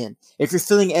sweaty skin. If you're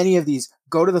feeling any of these,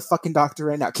 go to the fucking doctor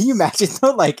right now. Can you imagine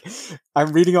though? Like,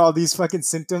 I'm reading all these fucking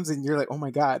symptoms and you're like, oh my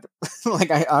god.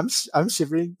 Like, I'm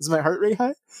shivering. Is my heart rate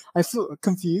high? I feel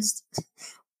confused.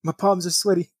 My palms are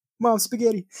sweaty. Mom,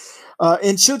 spaghetti.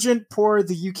 In children per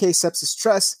the UK Sepsis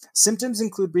Trust, symptoms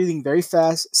include breathing very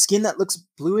fast, skin that looks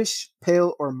bluish,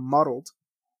 pale, or mottled,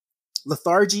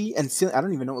 lethargy, and I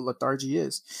don't even know what lethargy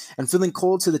is, and feeling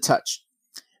cold to the touch.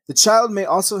 The child may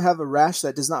also have a rash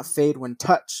that does not fade when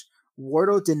touched.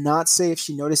 Wardle did not say if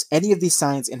she noticed any of these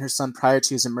signs in her son prior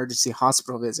to his emergency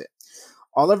hospital visit.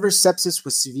 Oliver's sepsis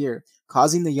was severe,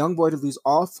 causing the young boy to lose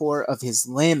all 4 of his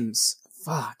limbs.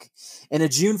 Fuck. In a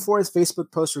June 4th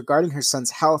Facebook post regarding her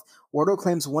son's health, Wardle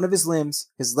claims one of his limbs,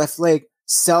 his left leg,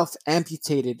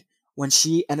 self-amputated when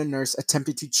she and a nurse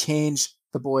attempted to change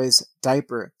the boy's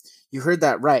diaper. You heard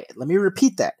that right. Let me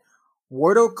repeat that.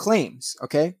 Wardle claims,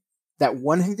 that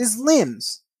one of his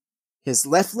limbs, his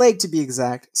left leg to be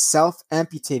exact,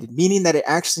 self-amputated, meaning that it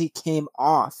actually came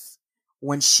off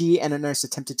when she and a nurse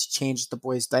attempted to change the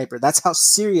boy's diaper. That's how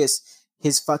serious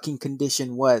his fucking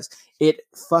condition was. It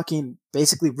fucking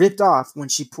basically ripped off when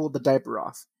she pulled the diaper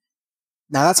off.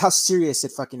 Now that's how serious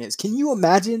it fucking is. Can you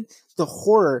imagine the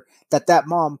horror that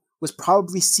mom was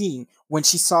probably seeing when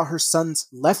she saw her son's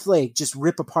left leg just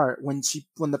rip apart when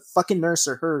the fucking nurse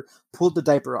or her pulled the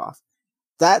diaper off?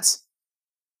 That's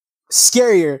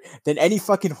scarier than any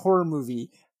fucking horror movie.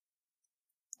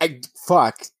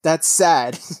 That's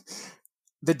sad.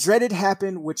 The dreaded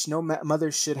happened, which no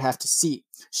mother should have to see,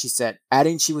 she said,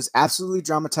 adding she was absolutely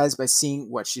traumatized by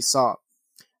seeing what she saw.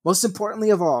 Most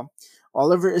importantly of all,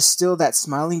 Oliver is still that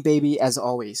smiling baby as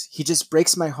always. He just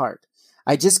breaks my heart.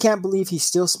 I just can't believe he's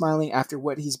still smiling after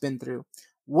what he's been through.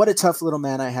 What a tough little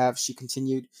man I have, she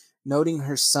continued, noting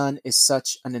her son is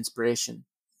such an inspiration.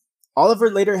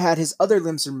 Oliver later had his other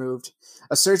limbs removed,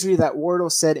 a surgery that Wardle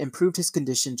said improved his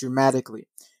condition dramatically.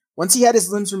 Once he had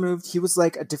his limbs removed, he was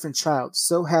like a different child,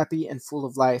 so happy and full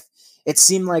of life. It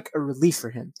seemed like a relief for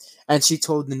him, and she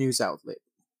told the news outlet.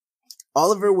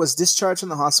 Oliver was discharged from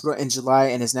the hospital in July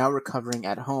and is now recovering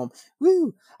at home.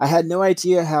 Woo! I had no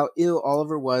idea how ill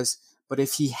Oliver was, but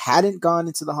if he hadn't gone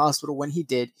into the hospital when he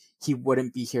did, he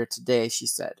wouldn't be here today, she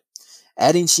said.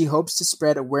 Adding she hopes to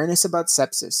spread awareness about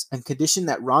sepsis, a condition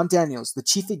that Ron Daniels, the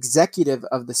chief executive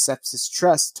of the Sepsis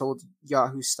Trust, told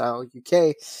Yahoo Style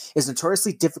UK, is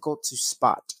notoriously difficult to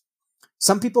spot.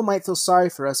 Some people might feel sorry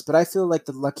for us, but I feel like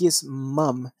the luckiest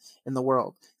mum in the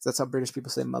world. That's how British people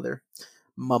say mother.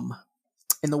 Mum.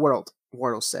 In the world,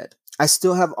 Wardle said. I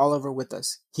still have Oliver with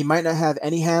us. He might not have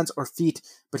any hands or feet,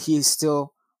 but he is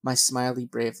still my smiley,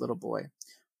 brave little boy.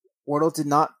 Wardle did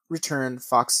not return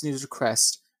Fox News'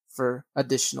 request for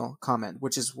additional comment,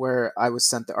 which is where I was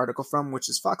sent the article from, which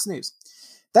is Fox News.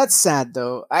 That's sad,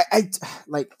 though.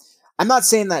 I'm not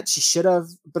saying that she should have,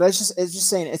 but it's just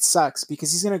saying it sucks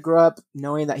because he's gonna grow up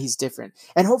knowing that he's different,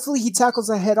 and hopefully he tackles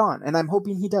that head on. And I'm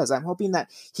hoping he does. I'm hoping that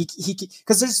he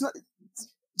because there's not.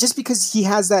 Just because he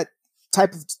has that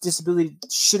type of disability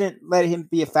shouldn't let him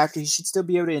be a factor. He should still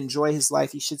be able to enjoy his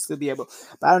life. He should still be able,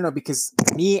 but I don't know, because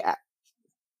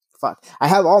I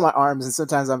have all my arms and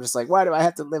sometimes I'm just like, why do I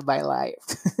have to live my life?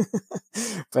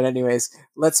 But anyways,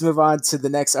 let's move on to the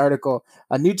next article.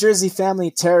 A New Jersey family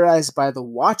terrorized by the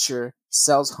Watcher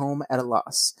sells home at a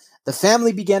loss. The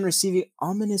family began receiving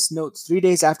ominous notes 3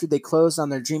 days after they closed on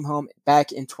their dream home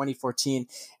back in 2014,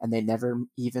 and they never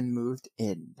even moved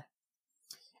in.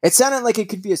 It sounded like it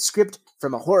could be a script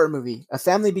from a horror movie. A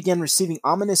family began receiving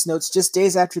ominous notes just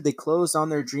days after they closed on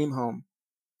their dream home.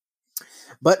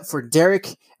 But for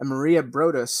Derek and Maria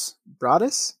Broaddus,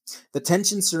 the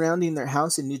tension surrounding their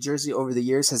house in New Jersey over the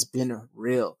years has been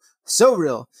real. So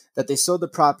real that they sold the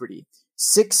property,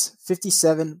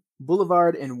 657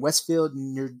 Boulevard in Westfield,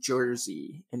 New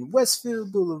Jersey. In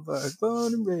Westfield Boulevard,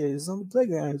 born and raised on the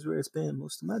playgrounds where I spend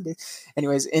most of my days.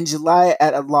 Anyways, in July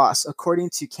at a loss,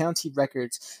 according to county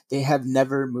records, they have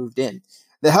never moved in.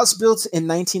 The house built in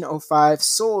 1905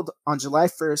 sold on July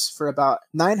 1st for about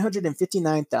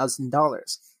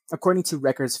 $959,000, according to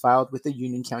records filed with the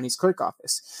Union County's clerk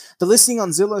office. The listing on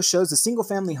Zillow shows the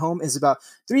single-family home is about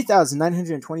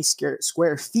 3,920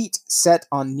 square feet set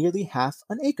on nearly half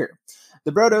an acre.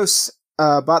 The Broaddus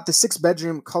bought the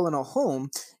 6-bedroom colonial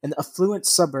home in the affluent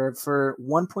suburb for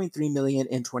 $1.3 million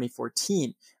in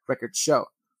 2014, records show.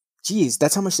 Geez,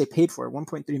 that's how much they paid for it,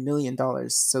 $1.3 million.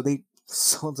 So they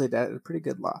sold it at a pretty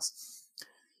good loss.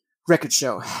 Records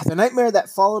show. The nightmare that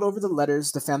followed over the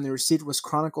letters the family received was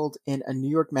chronicled in a New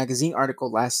York Magazine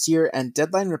article last year, and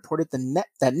Deadline reported that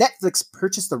Netflix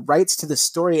purchased the rights to the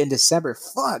story in December.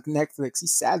 Fuck Netflix,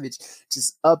 he's savage.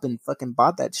 Just up and fucking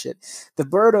bought that shit. The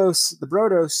Broaddus,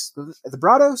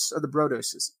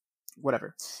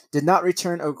 whatever, did not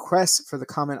return a request for the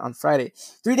comment on Friday.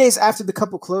 3 days after the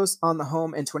couple closed on the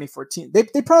home in 2014.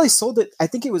 They probably sold it. I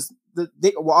think it was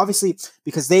obviously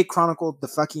because they chronicled the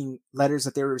fucking letters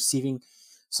that they were receiving.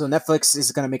 So Netflix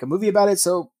is going to make a movie about it.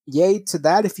 So yay to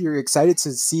that if you're excited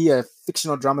to see a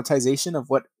fictional dramatization of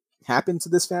what happened to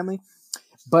this family.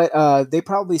 But they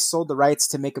probably sold the rights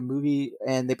to make a movie,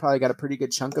 and they probably got a pretty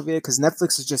good chunk of it because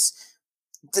Netflix is just...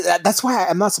 That's why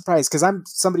I'm not surprised, because I'm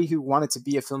somebody who wanted to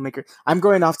be a filmmaker. I'm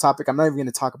going off topic. I'm not even going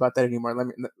to talk about that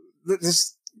anymore.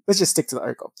 Let's just stick to the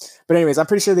article. But anyways, I'm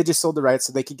pretty sure they just sold the rights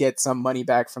so they could get some money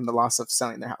back from the loss of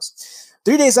selling their house.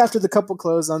 3 days after the couple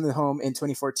closed on the home in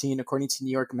 2014, according to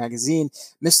New York Magazine,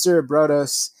 Mr.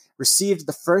 Broaddus received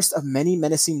the first of many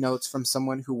menacing notes from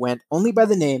someone who went only by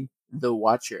the name The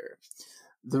Watcher.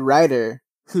 The writer,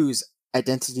 whose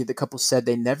identity the couple said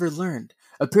they never learned,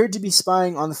 appeared to be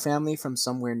spying on the family from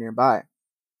somewhere nearby.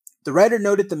 The writer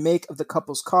noted the make of the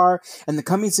couple's car and the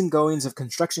comings and goings of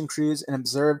construction crews and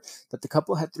observed that the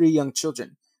couple had 3 young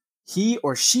children. He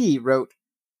or she wrote,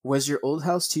 "Was your old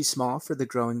house too small for the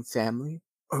growing family,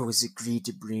 or was it agreed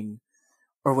to bring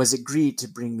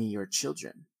me your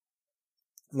children?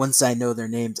 Once I know their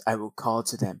names, I will call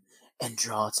to them and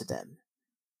draw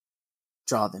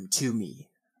them to me,"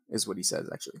 is what he says,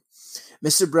 actually.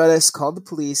 Mr. Broaddus called the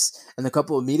police, and the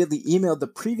couple immediately emailed the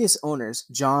previous owners,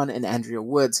 John and Andrea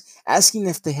Woods, asking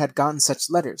if they had gotten such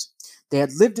letters. They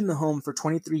had lived in the home for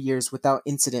 23 years without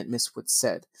incident, Miss Woods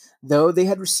said, though they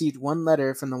had received one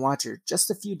letter from the Watcher just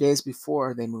a few days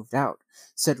before they moved out,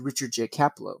 said Richard J.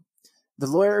 Capello, the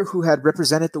lawyer who had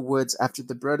represented the Woods after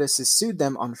the Broadduses sued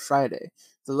them on Friday.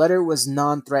 The letter was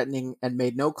non-threatening and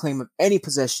made no claim of any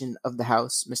possession of the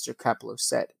house, Mr. Capello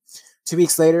said. 2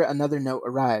 weeks later, another note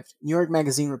arrived. New York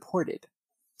Magazine reported.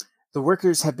 "The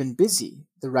workers have been busy,"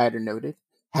 the writer noted.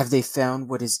 "Have they found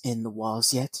what is in the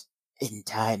walls yet? In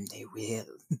time they will.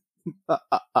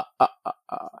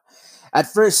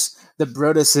 At first, the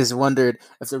Broadduses wondered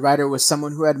if the writer was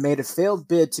someone who had made a failed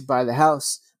bid to buy the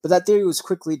house, but that theory was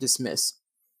quickly dismissed.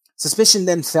 Suspicion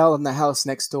then fell on the house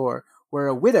next door, where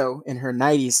a widow in her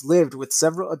 90s lived with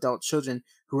several adult children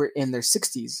who were in their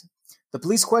 60s. The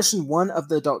police questioned one of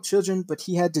the adult children, but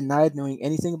he had denied knowing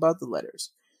anything about the letters.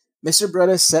 Mr.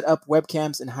 Broaddus set up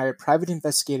webcams and hired private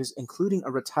investigators, including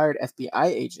a retired FBI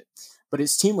agent, but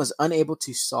his team was unable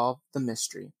to solve the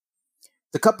mystery.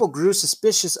 The couple grew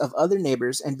suspicious of other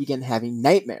neighbors and began having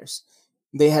nightmares.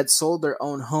 They had sold their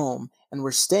own home and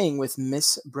were staying with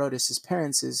Miss Broaddus's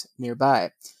parents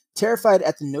nearby, terrified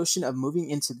at the notion of moving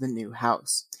into the new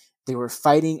house. They were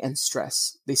fighting and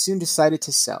stressed. They soon decided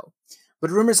to sell. But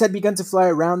rumors had begun to fly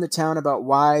around the town about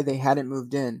why they hadn't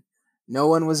moved in. No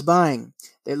one was buying.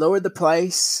 They lowered the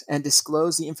price and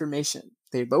disclosed the information.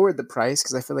 They lowered the price,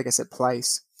 because I feel like I said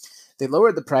plice. They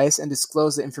lowered the price and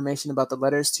disclosed the information about the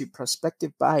letters to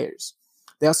prospective buyers.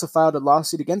 They also filed a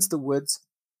lawsuit against the Woods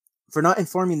for not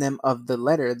informing them of the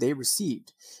letter they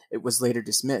received. It was later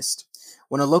dismissed.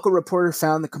 When a local reporter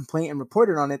found the complaint and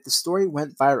reported on it, the story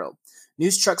went viral.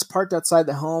 News trucks parked outside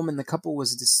the home, and the couple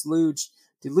was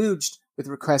deluged with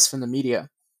requests from the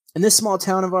media. In this small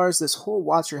town of ours, this whole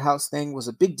watch your house thing was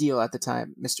a big deal at the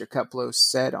time, Mr. Cuplow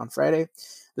said on Friday.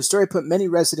 The story put many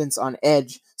residents on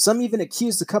edge. Some even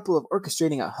accused the couple of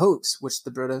orchestrating a hoax, which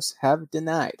the Broaddus have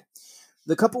denied.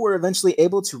 The couple were eventually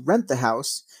able to rent the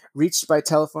house. Reached by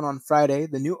telephone on Friday,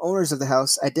 the new owners of the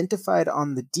house, identified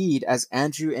on the deed as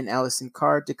Andrew and Allison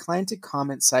Carr, declined to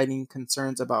comment, citing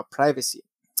concerns about privacy.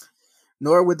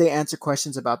 Nor would they answer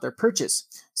questions about their purchase,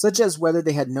 such as whether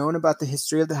they had known about the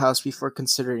history of the house before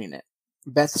considering it.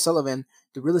 Beth Sullivan,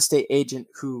 the real estate agent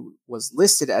who was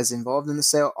listed as involved in the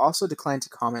sale, also declined to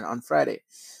comment on Friday.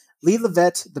 Lee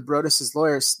Levette, the Broaddus'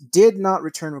 lawyers, did not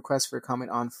return requests for comment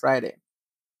on Friday.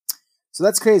 So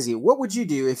that's crazy. What would you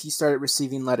do if you started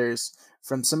receiving letters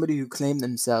from somebody who claimed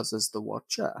themselves as the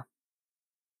Watcher?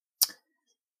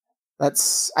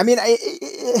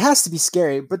 It has to be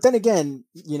scary, but then again,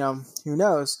 who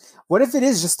knows? What if it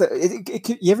is just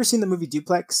you ever seen the movie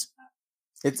Duplex?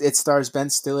 It stars Ben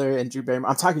Stiller and Drew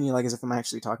Barrymore. I'm talking to you like as if I'm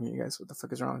actually talking to you guys. What the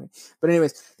fuck is wrong with me? But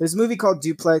anyways, there's a movie called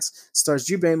Duplex, stars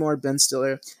Drew Barrymore, Ben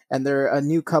Stiller, and they're a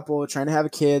new couple trying to have a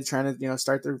kid, trying to,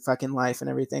 start their fucking life and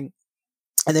everything.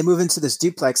 And they move into this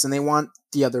duplex and they want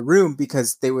the other room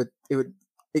because they would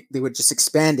just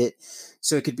expand it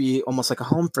so it could be almost like a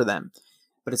home for them.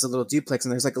 But it's a little duplex,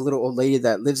 and there's like a little old lady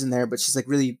that lives in there, but she's like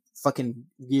really fucking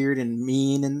weird and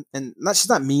mean, and she's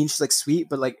not mean, she's like sweet,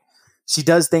 but like she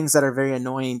does things that are very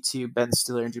annoying to Ben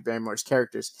Stiller and Drew Barrymore's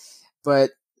characters.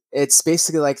 But it's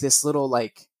basically like this little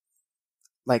like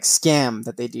scam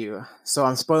that they do. So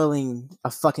I'm spoiling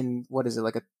a fucking, what is it,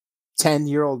 like a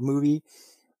 10-year-old movie?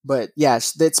 But yeah,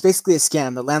 it's basically a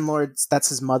scam. The landlord, that's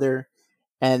his mother,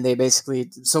 and they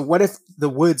basically, so what if the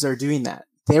Woods are doing that?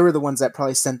 They were the ones that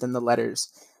probably sent them the letters,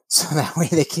 so that way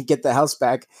they can get the house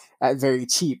back at very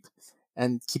cheap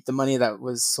and keep the money that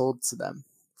was sold to them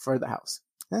for the house.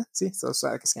 See, so it's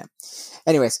like a scam.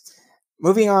 Anyways,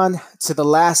 moving on to the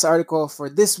last article for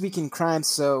this week in crime.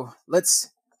 So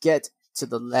let's get to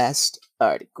the last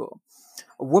article.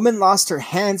 A woman lost her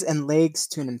hands and legs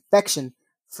to an infection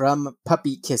from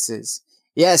puppy kisses.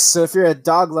 Yes, so if you're a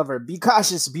dog lover, be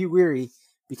cautious, be wary,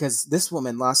 because this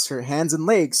woman lost her hands and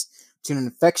legs to an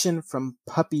infection from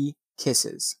puppy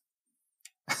kisses.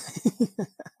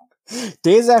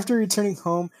 Days after returning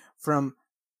home from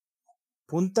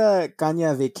Punta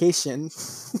Cana vacation,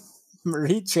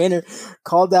 Marie Trainer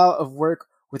called out of work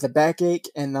with a backache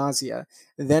and nausea.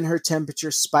 Then her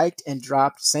temperature spiked and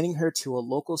dropped, sending her to a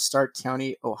local Stark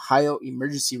County, Ohio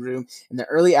emergency room in the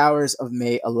early hours of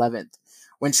May 11th.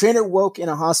 When Trainer woke in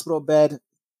a hospital bed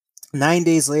 9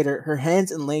 days later, her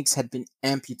hands and legs had been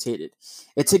amputated.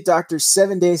 It took doctors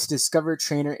 7 days to discover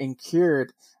Trainer and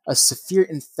cured a severe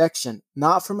infection,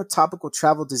 not from a topical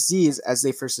travel disease as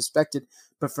they first suspected,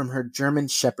 but from her German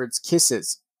Shepherd's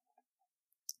kisses.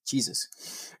 Jesus.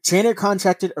 Trainer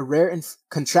contracted a rare a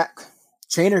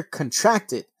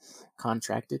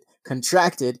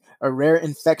rare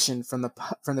infection from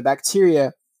the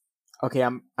bacteria. Okay,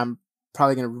 I'm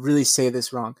probably gonna really say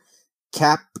this wrong.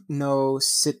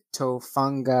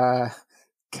 Capnocytophanga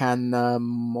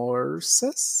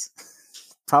canamorsus?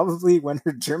 Probably when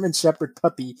her German Shepherd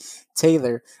puppy,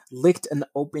 Taylor, licked an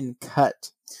open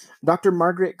cut. Dr.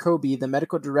 Margaret Kobe, the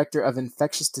medical director of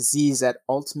infectious disease at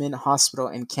Altman Hospital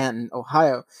in Canton,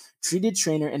 Ohio, treated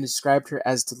Trainer and described her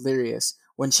as delirious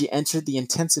when she entered the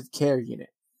intensive care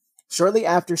unit. Shortly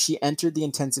after she entered the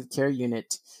intensive care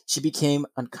unit, she became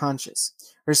unconscious.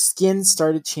 Her skin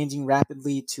started changing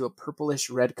rapidly to a purplish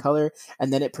red color,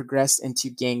 and then it progressed into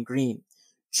gangrene.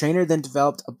 Trainer then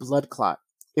developed a blood clot.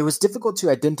 It was difficult to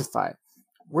identify.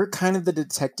 We're kind of the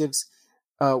detectives.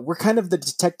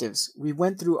 We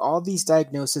went through all these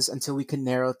diagnoses until we could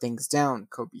narrow things down,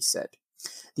 Kobe said.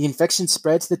 The infection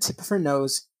spread to the tip of her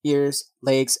nose, ears,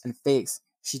 legs, and face.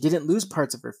 She didn't lose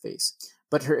parts of her face,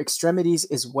 but her extremities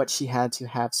is what she had to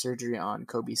have surgery on,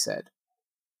 Kobe said.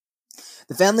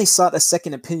 The family sought a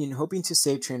second opinion, hoping to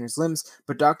save Trainer's limbs,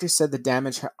 but doctors said the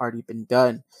damage had already been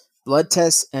done. Blood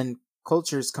tests and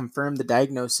cultures confirmed the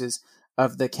diagnosis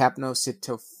of the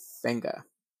capnocytophaga.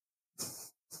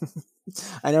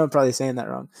 I know I'm probably saying that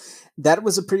wrong. That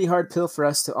was a pretty hard pill for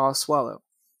us to all swallow.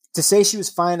 To say she was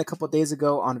fine a couple days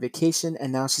ago on vacation,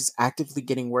 and now she's actively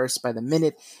getting worse by the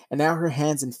minute, and now her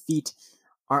hands and feet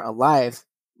aren't alive,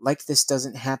 like this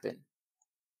doesn't happen.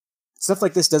 Stuff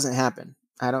like this doesn't happen.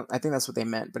 I think that's what they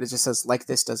meant, but it just says like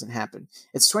this doesn't happen.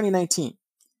 It's 2019,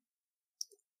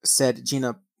 said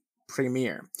Gina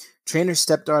Premier, Trainer's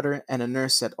stepdaughter and a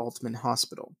nurse at Altman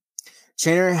Hospital.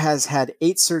 Trainer has had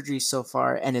 8 surgeries so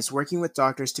far and is working with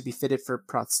doctors to be fitted for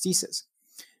prosthesis.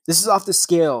 This is off the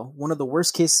scale, one of the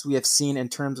worst cases we have seen in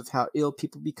terms of how ill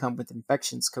people become with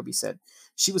infections, Kobe said.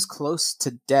 She was close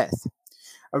to death.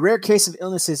 A rare case of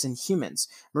illnesses in humans.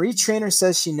 Marie Trainer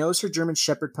says she knows her German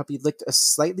Shepherd puppy licked a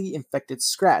slightly infected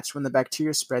scratch when the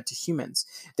bacteria spread to humans.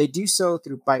 They do so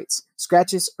through bites,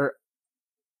 scratches, or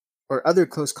other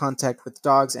close contact with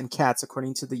dogs and cats,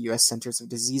 according to the U.S. Centers of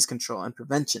Disease Control and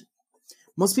Prevention.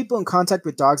 Most people in contact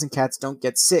with dogs and cats don't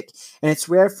get sick, and it's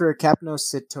rare for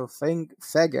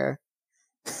capnocytophaga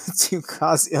to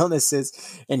cause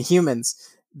illnesses in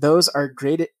humans. Those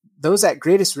at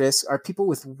greatest risk are people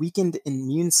with weakened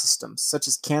immune systems, such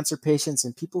as cancer patients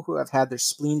and people who have had their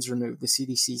spleens removed, the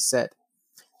CDC said.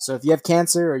 So if you have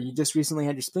cancer or you just recently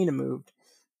had your spleen removed,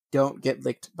 don't get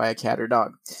licked by a cat or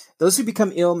dog. Those who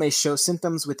become ill may show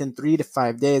symptoms within 3 to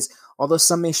 5 days, although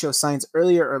some may show signs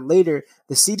earlier or later.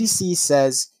 The CDC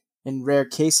says in rare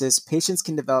cases, patients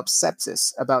can develop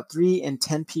sepsis. About 3 in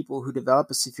 10 people who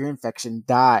develop a severe infection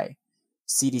die,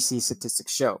 CDC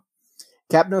statistics show.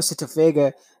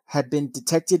 Capnocytophaga had been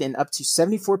detected in up to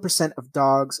 74% of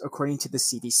dogs, according to the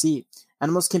CDC.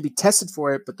 Animals can be tested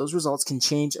for it, but those results can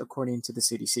change according to the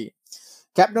CDC.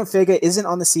 Capnophaga isn't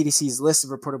on the CDC's list of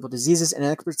reportable diseases, and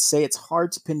experts say it's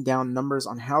hard to pin down numbers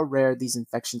on how rare these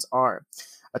infections are.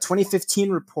 A 2015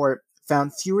 report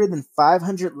found fewer than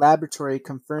 500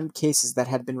 laboratory-confirmed cases that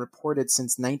had been reported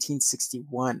since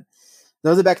 1961,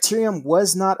 though the bacterium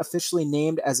was not officially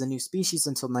named as a new species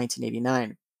until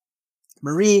 1989.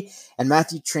 Marie and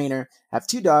Matthew Trainer have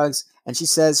 2 dogs, and she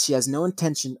says she has no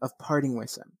intention of parting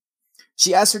with them.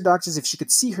 She asked her doctors if she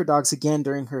could see her dogs again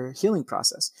during her healing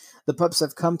process. The pups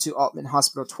have come to Altman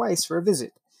Hospital twice for a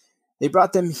visit. They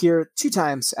brought them here 2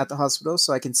 times at the hospital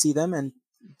so I can see them, and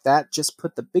that just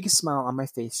put the biggest smile on my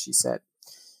face, she said.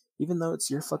 Even though it's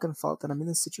your fucking fault that I'm in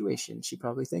this situation, she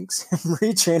probably thinks.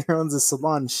 Marie Trainer owns a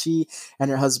salon. She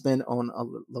and her husband own a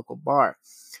local bar.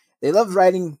 They love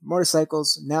riding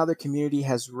motorcycles. Now their community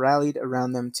has rallied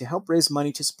around them to help raise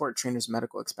money to support Trainer's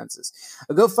medical expenses.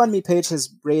 A GoFundMe page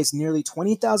has raised nearly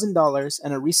 $20,000,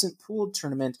 and a recent pool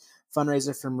tournament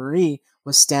fundraiser for Marie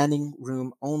was standing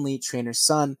room only, Trainer's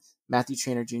son, Matthew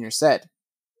Trainer Jr. said.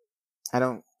 I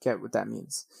don't get what that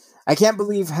means. I can't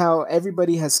believe how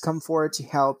everybody has come forward to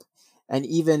help, and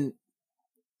even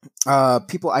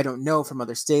people I don't know from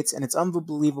other states, and it's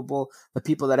unbelievable the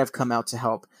people that have come out to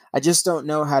help. I just don't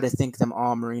know how to thank them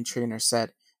all, Marie Trainer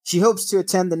said. She hopes to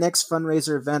attend the next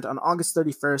fundraiser event on August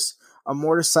 31st, a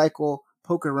motorcycle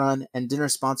poker run and dinner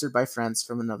sponsored by friends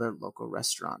from another local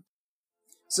restaurant.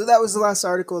 So that was the last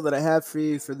article that I have for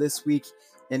you for this week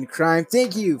in crime.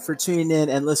 Thank you for tuning in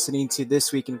and listening to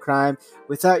This Week in Crime.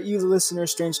 Without you, the listener,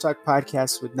 Strange Talk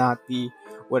Podcast would not be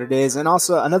what it is. And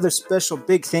also another special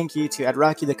big thank you to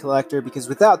Adraki the Collector, because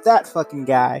without that fucking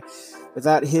guy,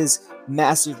 without his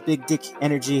massive big dick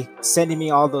energy sending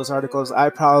me all those articles, I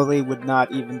probably would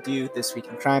not even do This Week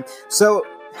in Crime. So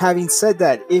having said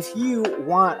that, if you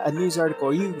want a news article,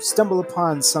 or you stumble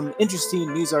upon some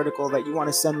interesting news article that you want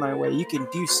to send my way, you can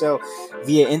do so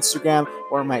via Instagram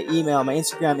or my email. My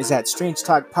Instagram is at Strange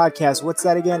Talk Podcast. What's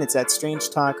that again? It's at Strange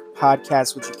Talk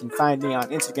Podcast, which you can find me on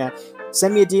Instagram.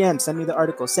 Send me a DM, send me the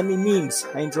article, send me memes.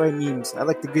 I enjoy memes. I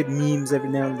like the good memes every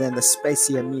now and then, the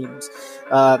spicier memes.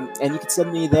 And you can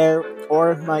send me there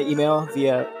or my email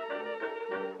via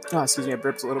Oh, excuse me, I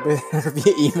burped a little bit.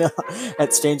 Via email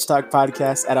at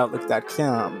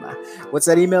strangetalkpodcast@outlook.com. What's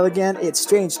that email again? It's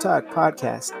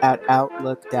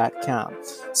strangetalkpodcast@outlook.com.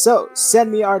 So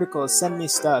send me articles, send me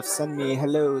stuff, send me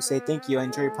hello, say thank you, I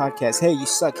enjoy your podcast. Hey, you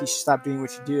suck. You should stop doing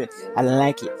what you're doing. I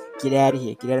like it. Get out of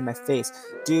here. Get out of my face.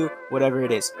 Do whatever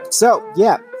it is. So,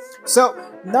 yeah. So,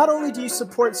 not only do you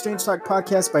support Strange Talk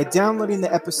Podcast by downloading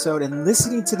the episode and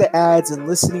listening to the ads and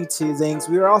listening to things,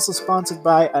 we are also sponsored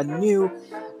by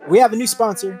we have a new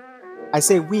sponsor. I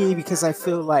say we because I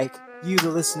feel like you, the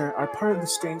listener, are part of the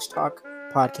Strange Talk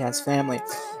Podcast family.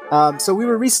 So we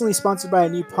were recently sponsored by a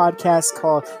new podcast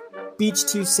called Beach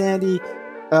Too Sandy,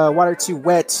 Water Too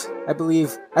Wet, I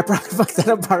believe. I probably fucked that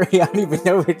up already. I don't even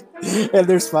know it. And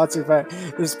they're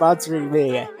sponsoring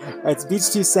me. It's Beach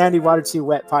Too Sandy, Water Too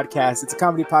Wet podcast. It's a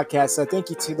comedy podcast. So thank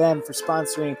you to them for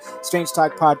sponsoring Strange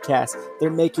Talk Podcast. They're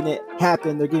making it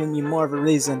happen. They're giving me more of a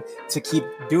reason to keep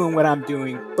doing what I'm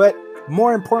doing. But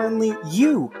more importantly,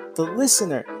 you, the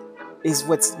listener, is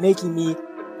what's making me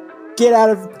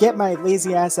get my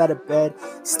lazy ass out of bed,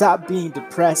 stop being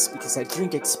depressed because I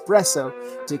drink espresso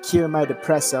to cure my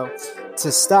depresso,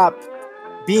 to stop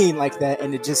being like that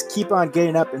and to just keep on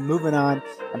getting up and moving on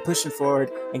and pushing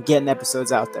forward and getting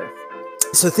episodes out there.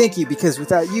 So thank you, because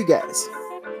without you guys,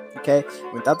 okay,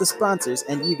 without the sponsors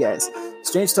and you guys,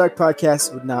 Strange Talk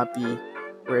Podcast would not be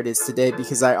where it is today,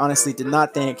 because I honestly did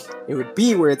not think it would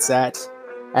be where it's at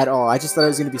all. I just thought it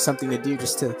was going to be something to do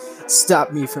just to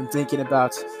stop me from thinking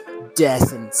about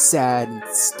death and sad and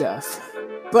stuff.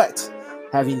 But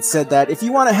having said that, if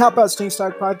you want to help out Strange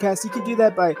Talk Podcast, you can do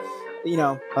that by,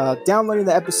 downloading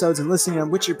the episodes and listening to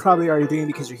them, which you're probably already doing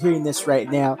because you're hearing this right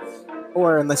now,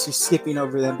 or unless you're skipping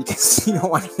over them because you don't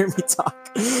want to hear me talk.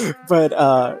 But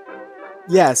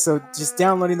yeah, so just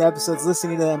downloading the episodes,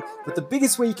 listening to them. But the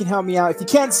biggest way you can help me out, if you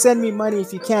can't send me money,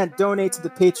 if you can't donate to the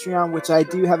Patreon, which I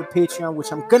do have a Patreon,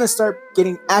 which I'm going to start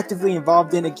getting actively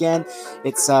involved in again.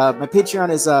 It's my Patreon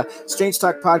is Strange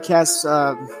Talk Podcast,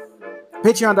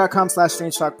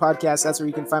 patreon.com/Strange Talk Podcast. That's where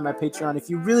you can find my Patreon. If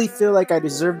you really feel like I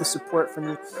deserve the support from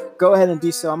you, go ahead and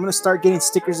do so. I'm going to start getting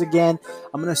stickers again.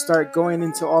 I'm going to start going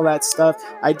into all that stuff.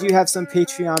 I do have some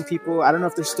Patreon people. I don't know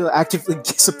if they're still actively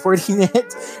supporting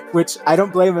it, which I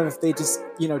don't blame them if they just,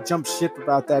 jump ship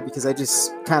about that, because I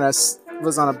just kind of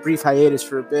was on a brief hiatus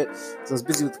for a bit. So I was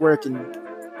busy with work and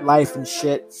life and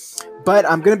shit. But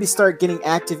I'm going to start getting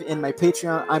active in my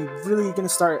Patreon. I'm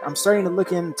starting to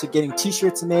look into getting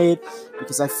t-shirts made,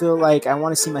 because I feel like I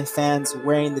want to see my fans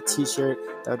wearing the t-shirt.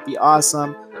 That would be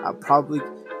awesome. I'll probably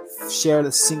share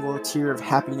the single tear of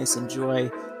happiness and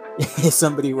joy if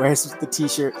somebody wears the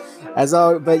t-shirt as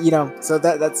all. But so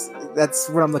that's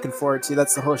what I'm looking forward to.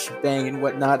 That's the whole shebang and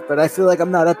whatnot. But I feel like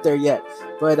I'm not up there yet.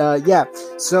 But yeah,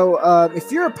 so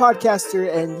if you're a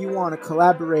podcaster and you want to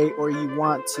collaborate, or you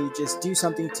want to just do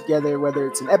something together, whether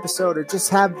it's an episode or just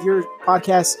have your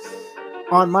podcast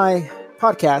on my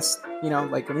podcast,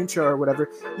 like an intro or whatever,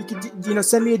 you could,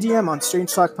 send me a DM on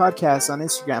Strange Talk Podcast on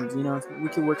Instagram. We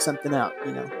could work something out,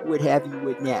 would have you,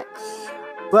 would not.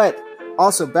 But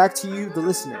also, back to you, the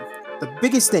listener. The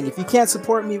biggest thing, if you can't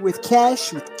support me with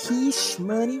cash, with quiche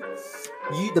money,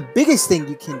 the biggest thing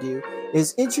you can do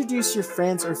is introduce your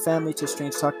friends or family to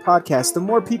Strange Talk Podcast. The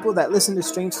more people that listen to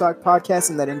Strange Talk Podcast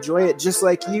and that enjoy it just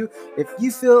like you, if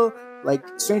you feel like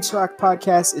Strange Talk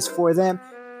Podcast is for them,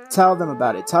 tell them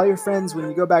about it. Tell your friends when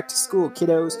you go back to school,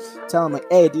 kiddos, tell them like,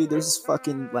 hey dude, there's this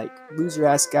fucking loser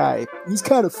ass guy. He's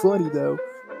kind of funny though,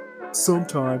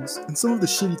 sometimes. And some of the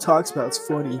shit he talks about is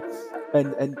funny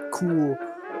and cool.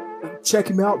 Check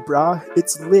him out, brah.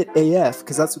 It's lit AF,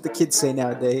 because that's what the kids say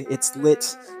nowadays. It's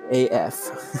lit AF.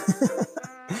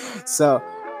 So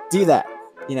do that.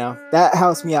 That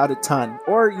helps me out a ton.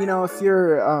 Or, if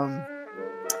you're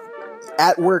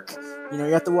at work,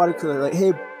 you're at the water cooler, like,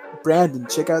 hey, Brandon,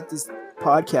 check out this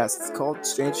podcast. It's called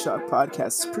Strange Talk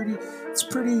Podcast. It's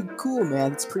pretty cool,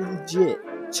 man. It's pretty legit.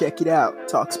 Check it out.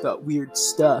 Talks about weird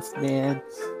stuff, man.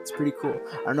 It's pretty cool.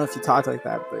 I don't know if you talk like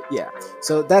that, but yeah.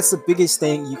 So that's the biggest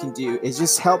thing you can do, is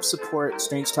just help support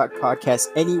Strange Talk Podcast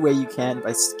any way you can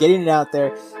by getting it out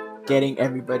there, getting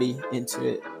everybody into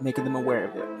it, making them aware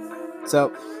of it.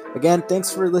 So again,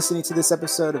 thanks for listening to this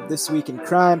episode of This Week in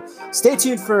Crime. Stay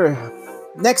tuned for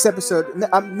next episode.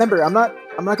 Remember, I'm not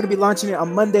going to be launching it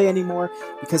on Monday anymore,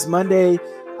 because Monday,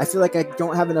 I feel like I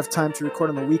don't have enough time to record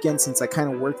on the weekend, since I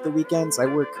kind of work the weekends. I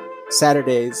work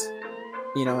Saturdays,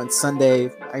 and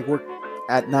Sunday I work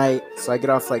at night, so I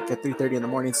get off at 3:30 in the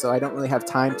morning, so I don't really have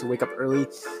time to wake up early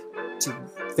to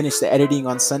finish the editing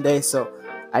on Sunday. So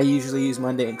I usually use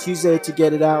Monday and Tuesday to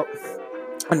get it out.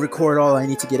 and record all I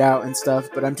need to get out and stuff,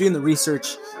 but I'm doing the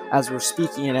research as we're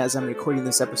speaking and as I'm recording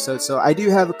this episode. So I do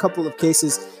have a couple of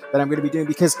cases that I'm going to be doing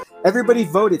because everybody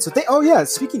voted. So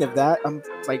speaking of that, I'm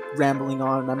like rambling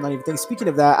on. I'm not even thinking. Speaking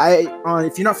of that,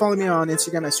 if you're not following me on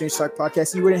Instagram at Strange Talk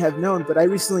Podcast, you wouldn't have known, but I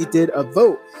recently did a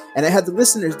vote and I had the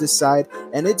listeners decide,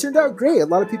 and it turned out great. A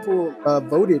lot of people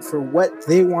voted for what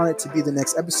they wanted to be the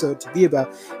next episode to be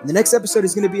about. And the next episode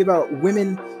is going to be about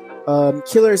women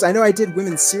killers. I know I did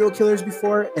women serial killers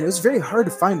before, and it was very hard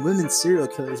to find women serial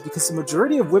killers because the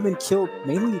majority of women killed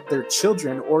mainly their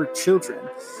children or children.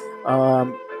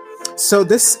 So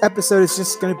this episode is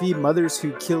just going to be mothers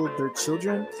who killed their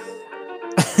children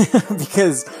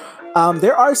because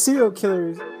there are serial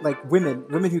killers, like women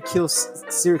who kill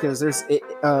serial killers. There's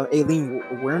Aileen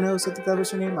Wuornos, I think that was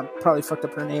her name. I probably fucked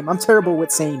up her name. I'm terrible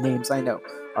with saying names, I know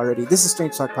already. This is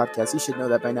Strange Talk Podcast. You should know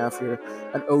that by now. If you're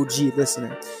an OG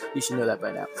listener, you should know that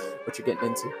by now, what you're getting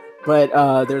into.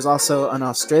 But there's also an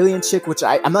Australian chick, which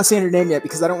I'm not saying her name yet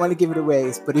because I don't want to give it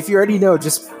away. But if you already know,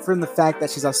 just from the fact that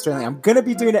she's Australian, I'm going to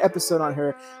be doing an episode on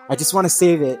her. I just want to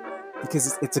save it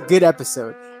because it's a good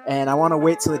episode. And I want to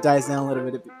wait till it dies down a little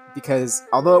bit because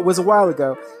although it was a while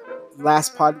ago,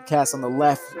 last podcast on the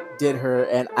left did her.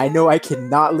 And I know I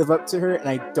cannot live up to her, and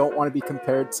I don't want to be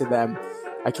compared to them.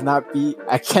 I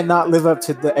cannot live up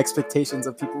to the expectations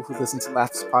of people who listen to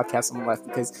last podcast on the left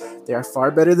because they are far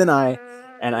better than I.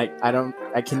 And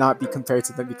I cannot be compared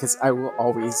to them because I will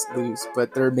always lose,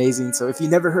 but they're amazing. So if you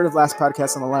never heard of Last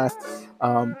Podcast on the Left,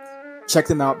 check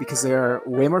them out because they are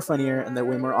way more funnier and they're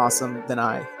way more awesome than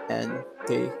I. And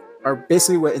they are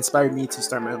basically what inspired me to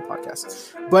start my own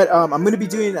podcast. But I'm going to be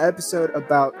doing an episode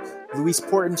about Louise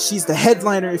Porton. She's the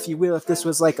headliner, if you will. If this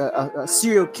was like a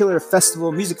serial killer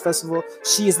festival, music festival,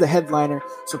 she is the headliner.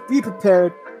 So be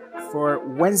prepared for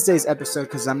Wednesday's episode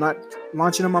because I'm not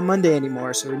launching them on Monday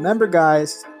anymore. So remember,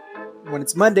 guys, when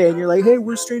it's Monday and you're like, hey,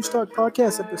 we're Strange Talk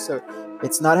Podcast episode,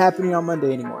 it's not happening on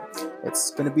Monday anymore.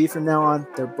 It's going to be from now on.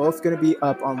 They're both going to be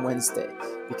up on Wednesday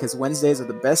because Wednesdays are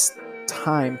the best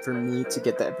time for me to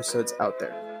get the episodes out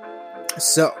there.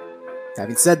 So,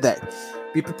 having said that,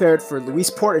 be prepared for Louise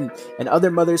Porton and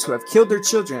other mothers who have killed their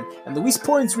children. And Louise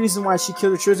Porton's reason why she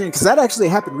killed her children, because that actually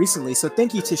happened recently. So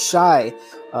thank you to Shy.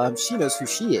 She knows who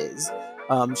she is.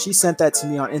 She sent that to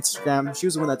me on Instagram. She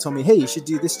was the one that told me, hey, you should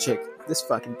do this chick, this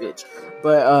fucking bitch.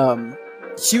 But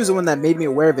she was the one that made me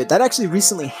aware of it. That actually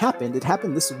recently happened. It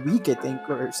happened this week, I think,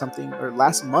 or something, or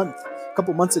last month, a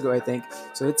couple months ago, I think.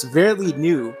 So it's fairly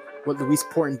new what Louise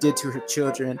Porton did to her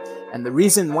children. And the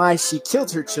reason why she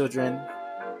killed her children,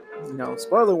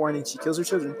 spoiler warning, she kills her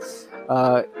children,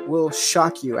 will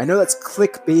shock you. I know that's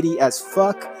clickbaity as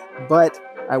fuck, but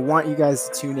I want you guys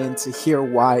to tune in to hear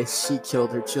why she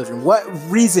killed her children. What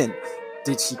reason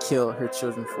did she kill her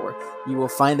children for? You will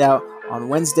find out on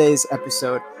Wednesday's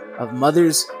episode of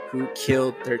Mothers Who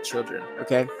Killed Their Children,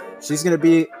 okay? She's going to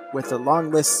be with a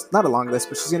long list, not a long list,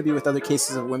 but she's going to be with other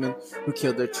cases of women who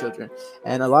killed their children.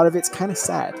 And a lot of it's kind of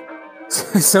sad.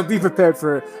 So be prepared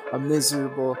for a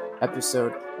miserable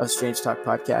episode of Strange Talk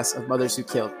Podcast of Mothers Who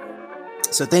Killed.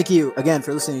 So thank you again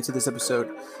for listening to this episode.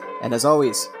 And as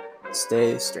always,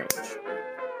 stay strange.